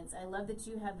ingredients. I love that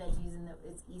you have veggies and that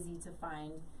it's easy to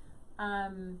find.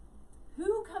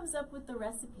 Who comes up with the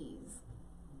recipes?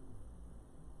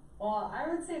 Well, I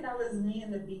would say that was me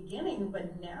in the beginning,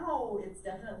 but now it's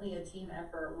definitely a team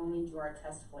effort when we do our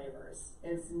test flavors.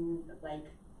 Like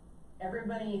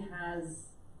everybody has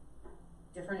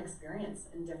different experience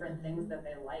and different things that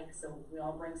they like, so we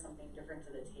all bring something different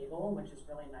to the table, which is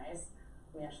really nice.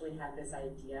 We actually had this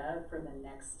idea for the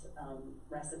next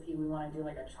recipe. We want to do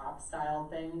like a chop style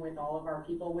thing with all of our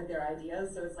people with their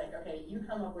ideas. So it's like, okay, you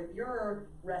come up with your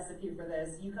recipe for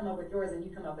this, you come up with yours, and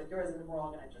you come up with yours, and then we're all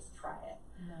going to just try it.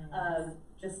 Nice.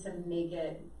 Just to make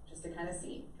it, just to kind of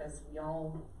see, because we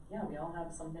all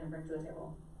have something to bring to the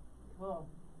table. Cool.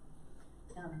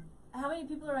 How many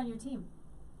people are on your team?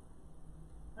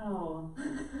 Oh,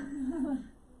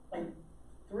 like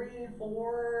 3,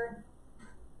 4,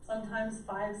 sometimes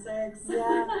 5, 6.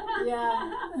 Yeah,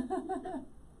 yeah.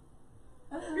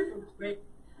 Great.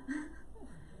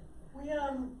 We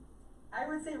I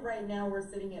would say right now we're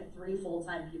sitting at 3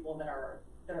 full-time people that are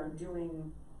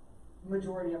doing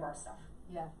majority of our stuff.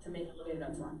 Yeah. To make it look good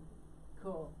on.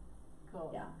 Cool.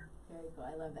 Yeah. Very cool.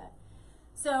 I love that.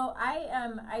 So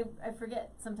I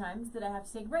forget sometimes that I have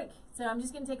to take a break. So I'm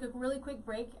just going to take a really quick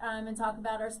break and talk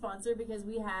about our sponsor, because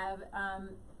we have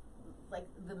like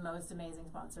the most amazing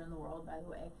sponsor in the world, by the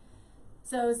way.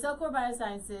 So Cellcore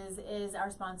Biosciences is our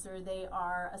sponsor. They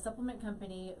are a supplement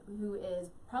company who is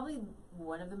probably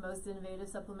one of the most innovative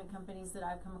supplement companies that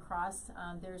I've come across.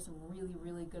 There's some really,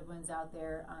 really good ones out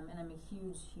there, and I'm a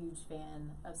huge, huge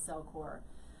fan of Cellcore.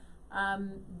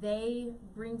 They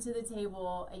bring to the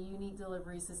table a unique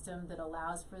delivery system that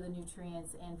allows for the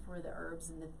nutrients and for the herbs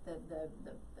and the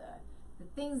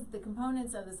things, the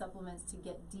components of the supplements to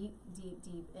get deep, deep,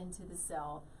 deep into the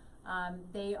cell.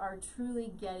 They are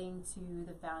truly getting to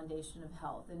the foundation of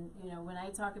health. And you know, when I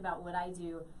talk about what I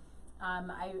do,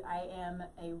 I am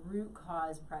a root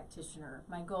cause practitioner.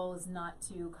 My goal is not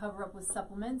to cover up with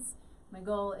supplements. My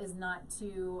goal is not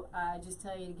to just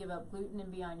tell you to give up gluten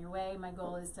and be on your way. My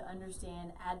goal is to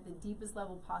understand at the deepest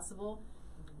level possible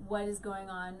what is going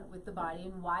on with the body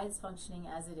and why it's functioning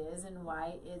as it is and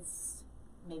why it's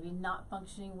maybe not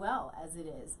functioning well as it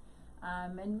is.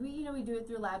 And we do it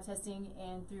through lab testing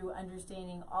and through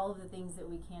understanding all of the things that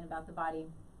we can about the body.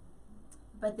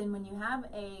 But then when you have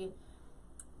a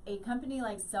company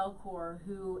like Cellcore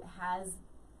who has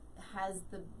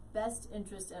the best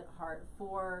interest at heart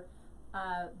for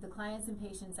the clients and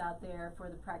patients out there, for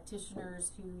the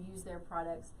practitioners who use their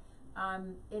products,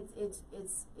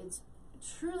 it's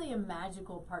truly a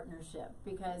magical partnership,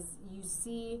 because you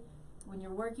see when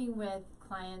you're working with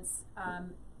clients,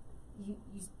 you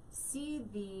see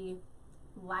the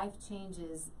life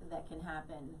changes that can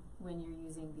happen when you're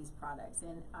using these products,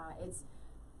 and it's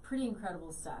pretty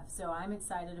incredible stuff. So I'm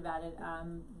excited about it.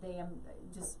 They am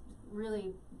just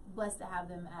really blessed to have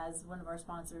them as one of our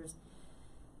sponsors.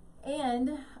 And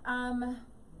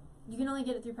you can only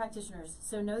get it through practitioners,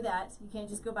 so know that you can't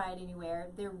just go buy it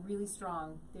anywhere. They're really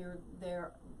strong.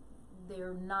 They're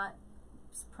not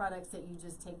products that you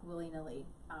just take willy-nilly.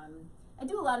 I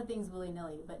do a lot of things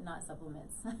willy-nilly, but not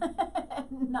supplements.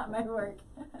 Not my work.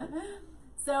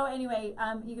 So anyway,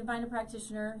 you can find a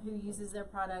practitioner who uses their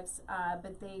products,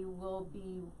 but they will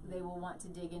want to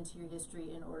dig into your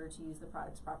history in order to use the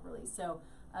products properly. So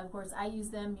of course, I use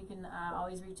them. You can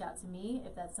always reach out to me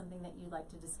if that's something that you'd like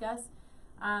to discuss.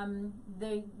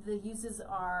 The uses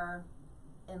are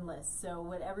endless. So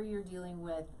whatever you're dealing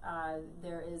with,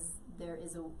 there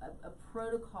is a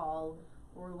protocol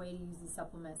or a way to use these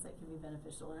supplements that can be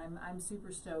beneficial. And I'm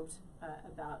super stoked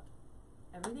about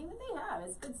everything that they have.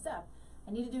 It's good stuff.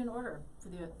 I need to do an order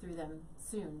through them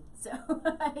soon. So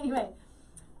anyway,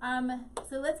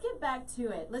 so let's get back to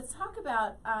it. Let's talk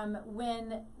about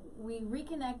when we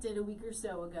reconnected a week or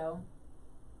so ago.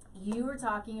 You were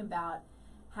talking about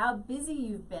how busy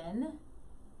you've been.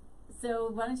 So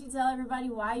why don't you tell everybody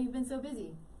why you've been so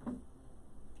busy?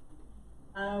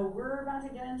 We're about to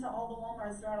get into all the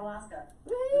Walmarts throughout Alaska.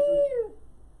 Woo!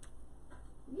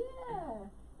 Yeah,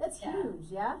 that's huge,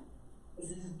 yeah?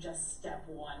 This is just step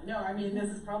 1. No, I mean, this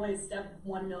is probably step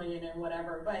 1 million and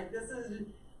whatever, but this is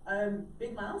a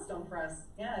big milestone for us.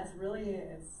 Yeah, it's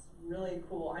really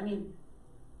cool. I mean,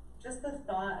 just the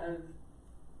thought of,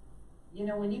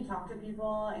 when you talk to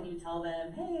people and you tell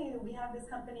them, hey, we have this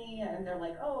company, and they're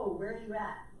like, oh, where are you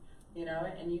at?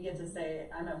 And you get to say,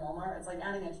 I'm at Walmart. It's like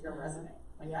adding it to your resume.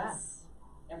 Like, that's,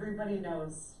 everybody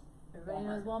knows. Everybody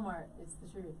knows Walmart. It's the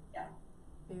truth. Yeah.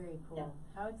 Very cool.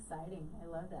 Yeah. How exciting. I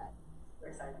love that.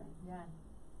 Very exciting. Yeah.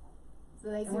 So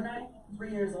they and we're not even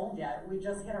 3 years old yet. We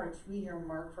just hit our 2-year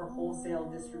mark for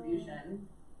wholesale distribution,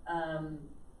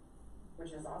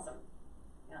 which is awesome.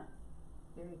 Yeah.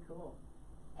 Very cool.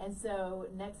 And so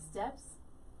next steps?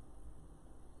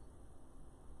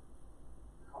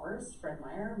 cars, Fred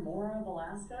Meyer, more of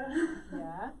Alaska.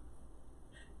 Yeah.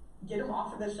 Get them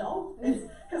off of the shelf.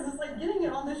 Because it's like getting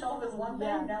it on the shelf is one thing,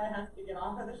 Yeah. now it has to get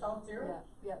off of the shelf too.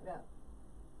 Yeah. Yeah.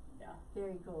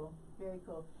 Very cool. Very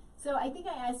cool. So I think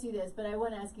I asked you this, but I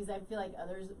want to ask you because I feel like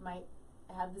others might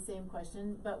have the same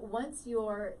question. But once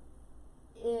you're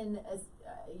in a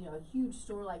a huge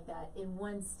store like that in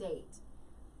one state,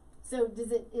 so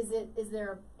is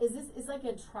like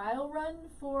a trial run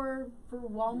for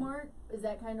Walmart? Is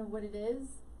that kind of what it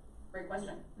is? Great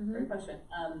question. Mhm. Great question.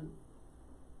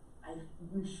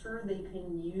 I'm sure they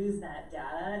can use that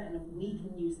data, and we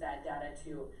can use that data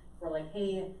too. We're like,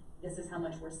 hey, this is how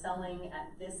much we're selling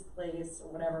at this place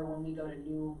or whatever when we go to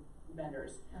new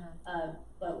vendors.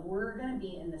 But we're going to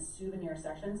be in the souvenir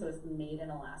section, so it's the Made in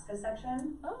Alaska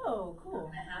section. Oh, cool. They're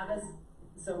gonna have us,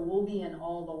 so we'll be in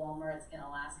all the Walmarts in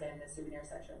Alaska in the souvenir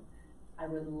section. I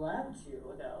would love to,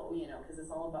 though, because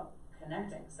it's all about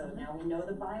connecting. So now we know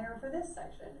the buyer for this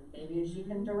section, and maybe she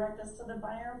can direct us to the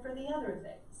buyer for the other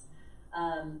things.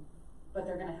 But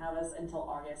they're gonna have us until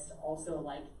August, also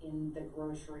like in the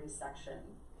grocery section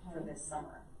for Okay. this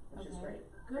summer, which is Okay.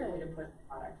 great. Good. Great way to put the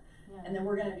product. Yeah. And then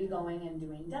we're gonna be going and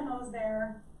doing demos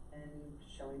there and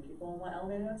showing people what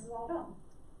Elevated Oats is all about.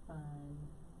 Fun.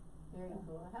 Very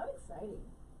cool. How exciting.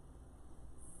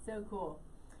 So cool.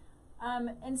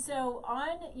 And so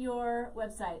on your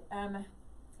website, I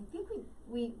think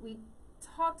we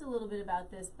talked a little bit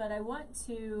about this, but I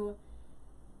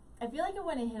feel like I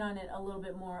want to hit on it a little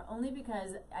bit more, only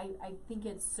because I think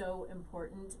it's so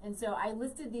important. And so I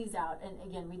listed these out, and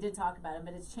again, we did talk about it,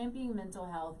 but it's championing mental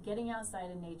health, getting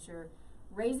outside in nature,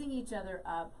 raising each other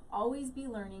up, always be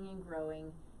learning and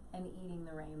growing, and eating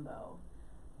the rainbow.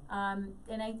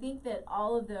 And I think that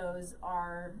all of those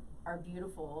are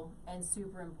beautiful and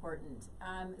super important.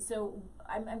 So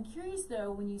I'm curious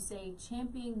though, when you say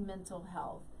championing mental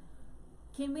health,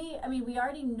 we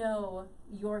already know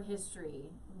your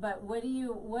history, but what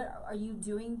are you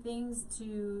doing things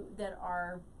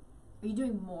are you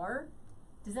doing more?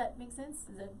 Does that make sense?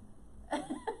 Is that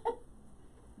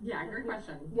Yeah, great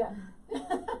question. Yeah.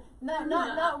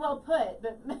 not well put,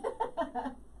 but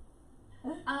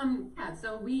Yeah,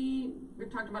 so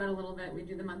we've talked about it a little bit. We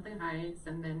do the monthly hikes,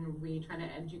 and then we try to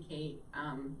educate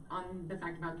on the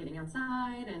fact about getting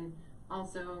outside, and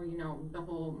also, the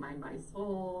whole mind, body,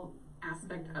 soul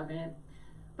aspect of it.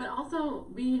 But also,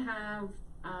 we have,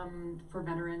 for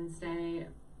Veterans Day,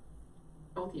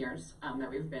 both years that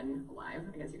we've been alive,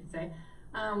 I guess you could say,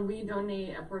 we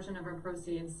donate a portion of our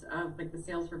proceeds of like the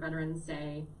sales for Veterans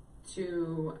Day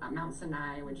to Mount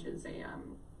Sinai, which is a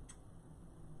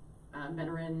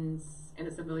veterans and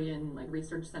a civilian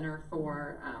research center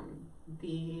for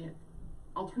the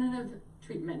alternative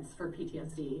treatments for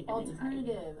PTSD and anxiety.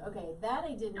 alternative. Okay, that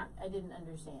I didn't Yeah.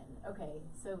 understand. Okay,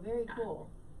 so very Yeah. cool.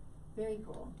 Very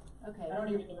cool. Okay. I don't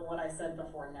even know what I said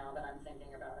before now that I'm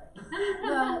thinking about it.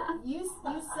 Well, you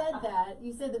said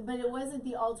that, but it wasn't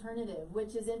the alternative,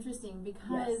 which is interesting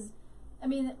because, Yes. I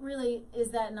mean, really,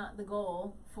 is that not the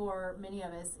goal for many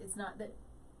of us? It's not that,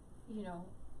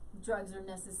 drugs aren't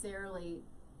necessarily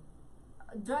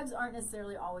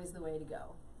always the way to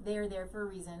go. They are there for a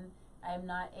reason. I am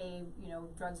not a,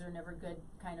 drugs are never good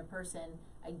kind of person.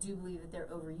 I do believe that they're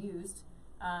overused.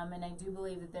 And I do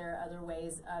believe that there are other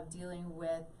ways of dealing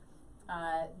with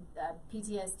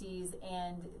PTSDs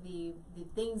and the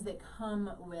things that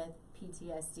come with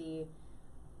PTSD,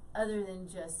 other than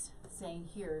just saying,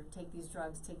 here, take these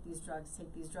drugs, take these drugs,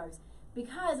 take these drugs.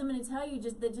 Because I'm going to tell you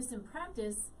just in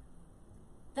practice,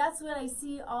 that's what I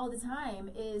see all the time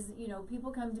is,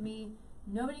 people come to me,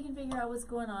 nobody can figure out what's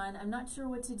going on, I'm not sure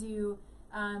what to do,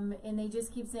 and they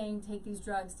just keep saying, take these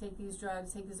drugs, take this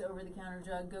over-the-counter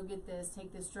drug, go get this,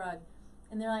 take this drug.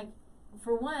 And they're like,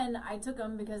 for one, I took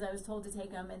them because I was told to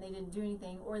take them and they didn't do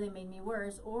anything, or they made me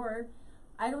worse, or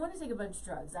I don't want to take a bunch of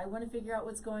drugs. I want to figure out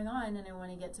what's going on, and I want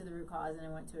to get to the root cause, and I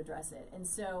want to address it. And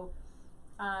so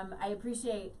I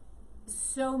appreciate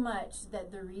so much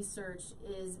that the research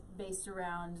is based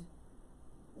around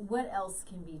what else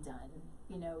can be done,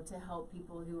 to help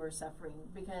people who are suffering.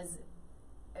 Because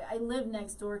I live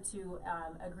next door to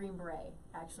a Green Beret,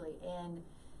 actually, and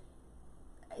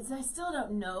I still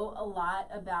don't know a lot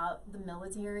about the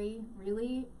military,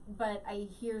 really, but I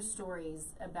hear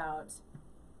stories about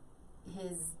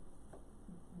his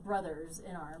brothers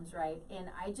in arms, right? And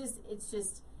I just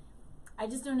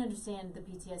don't understand the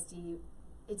PTSD.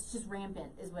 It's just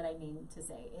rampant, is what I mean to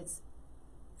say. It's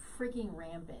freaking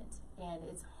rampant, and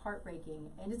it's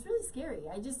heartbreaking, and it's really scary.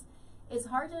 It's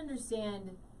hard to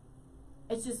understand.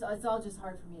 It's all just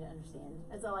hard for me to understand.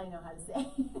 That's all I know how to say.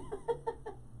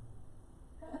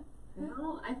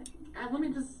 Well, I think, let me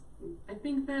just I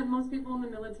think that most people in the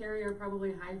military are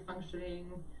probably high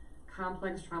functioning,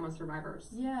 complex trauma survivors.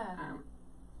 Yeah.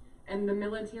 And the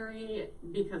military,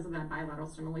 because of that bilateral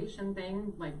stimulation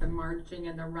thing, like the marching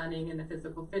and the running and the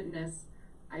physical fitness,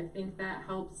 I think that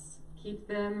helps keep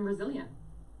them resilient.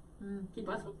 Keep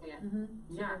us resilient. Mm-hmm.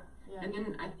 Yeah. Sure. Yeah. And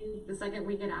then I think the second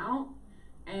we get out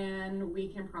and we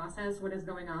can process what is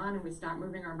going on and we stop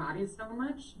moving our bodies so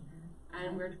much,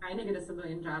 and we're trying to get a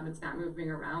civilian job that's not moving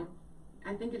around,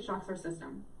 I think it shocks our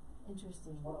system.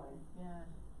 Interesting. Totally. Yeah.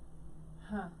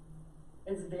 Huh.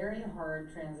 It's very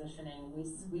hard transitioning.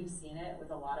 We've seen it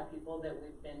with a lot of people that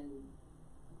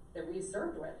we've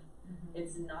served with. Mm-hmm.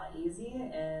 It's not easy,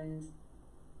 and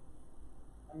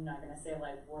I'm not gonna say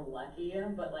like we're lucky,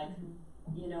 but like,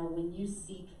 you know, when you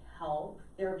seek help,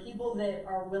 there are people that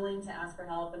are willing to ask for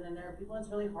help, and then there are people that's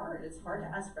really hard. It's hard to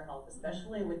ask for help,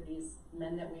 especially with these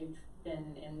men that we've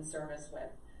been in service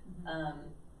with.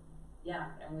 Yeah,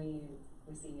 and we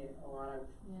see a lot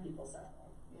of people suffering.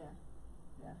 Yeah.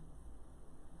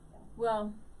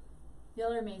 Well,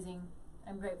 y'all are amazing.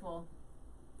 I'm grateful,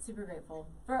 super grateful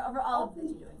for all of that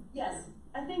you're doing. Yes,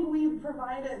 I think we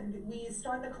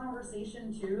start the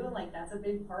conversation too. Like that's a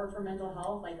big part for mental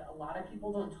health. Like a lot of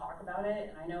people don't talk about it,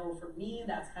 and I know for me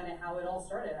that's kind of how it all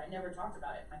started. I never talked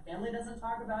about it. My family doesn't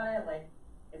talk about it. Like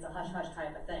it's a hush hush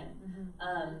type of thing.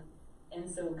 And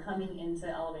so coming into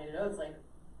Elevated Oats, like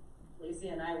Lacey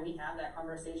and I, we have that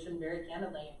conversation very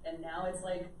candidly, and now it's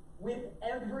like with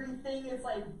everything, it's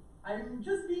like I'm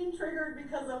just being triggered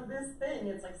because of this thing.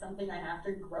 It's like something I have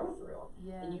to grow through.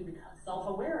 Yeah. And you become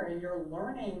self-aware and you're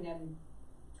learning and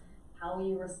how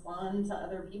you respond to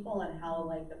other people and how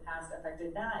like the past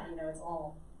affected that. You know, it's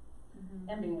all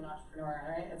and being an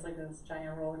entrepreneur, right? It's like this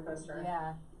giant roller coaster.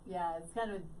 Yeah, it's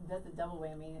kind of, that's a double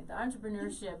whammy. The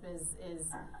entrepreneurship is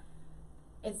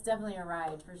it's definitely a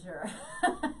ride for sure.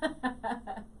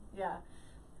 Yeah.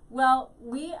 Well,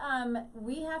 we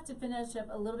have to finish up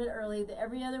a little bit early.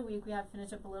 Every other week we have to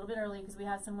finish up a little bit early because we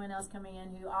have someone else coming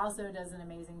in who also does an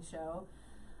amazing show.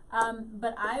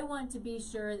 But I want to be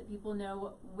sure that people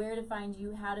know where to find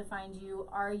you, how to find you.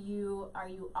 Are you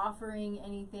offering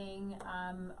anything?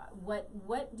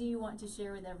 What do you want to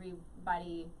share with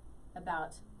everybody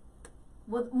about?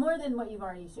 Well, more than what you've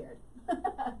already shared.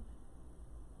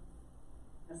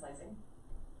 Miss Lacey,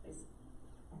 please.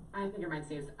 I think your mind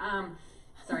sneezed.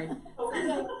 Sorry.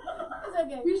 It's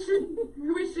okay.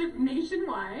 We ship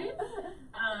nationwide.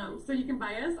 So you can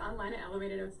buy us online at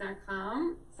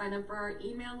elevatedoats.com. Sign up for our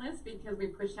email list because we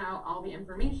push out all the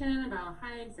information about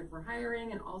hikes if we're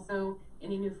hiring, and also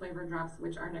any new flavor drops,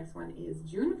 which our next one is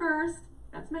June 1st.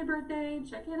 That's my birthday.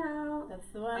 Check it out. That's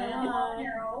the one.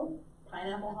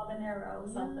 Pineapple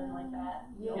habanero, something like that.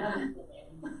 Yeah.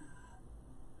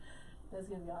 That's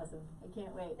gonna be awesome. I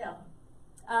can't wait. Yeah.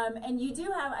 And you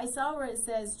do have, I saw where it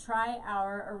says try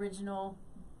our original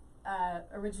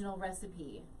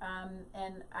recipe.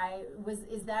 And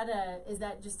is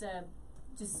that just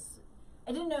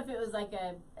I didn't know if it was like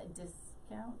a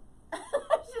discount. I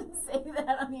shouldn't say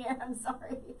that on the air, I'm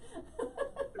sorry.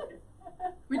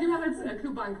 We do have a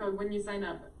coupon code when you sign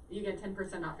up. You get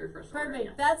 10% off your first order.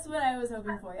 Perfect. That's what I was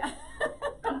hoping for, yeah.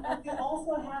 We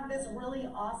also have this really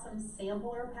awesome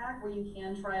sampler pack where you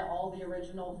can try all the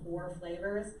original 4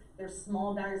 flavors. There's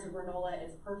small bags of granola.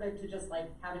 It's perfect to just like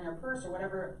have in your purse or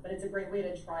whatever, but it's a great way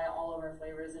to try all of our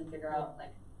flavors and figure out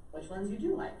like which ones you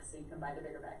do like, so you can buy the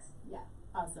bigger bags. Yeah,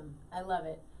 awesome. I love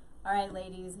it. All right,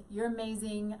 ladies, you're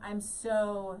amazing. I'm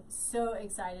so, so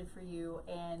excited for you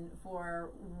and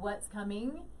for what's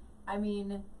coming. I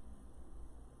mean,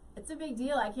 it's a big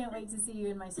deal. I can't wait to see you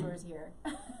in my stores here.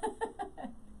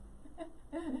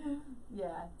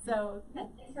 Yeah, so.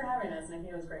 Thanks for having us, Nikki.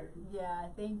 It was great. Yeah,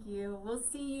 thank you. We'll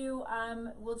see you.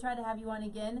 We'll try to have you on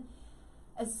again,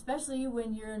 especially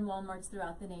when you're in Walmarts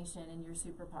throughout the nation and you're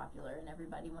super popular and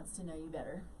everybody wants to know you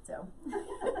better. So.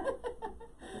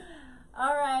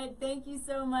 All right, thank you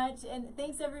so much. And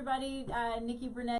thanks, everybody. Nikki Burnett.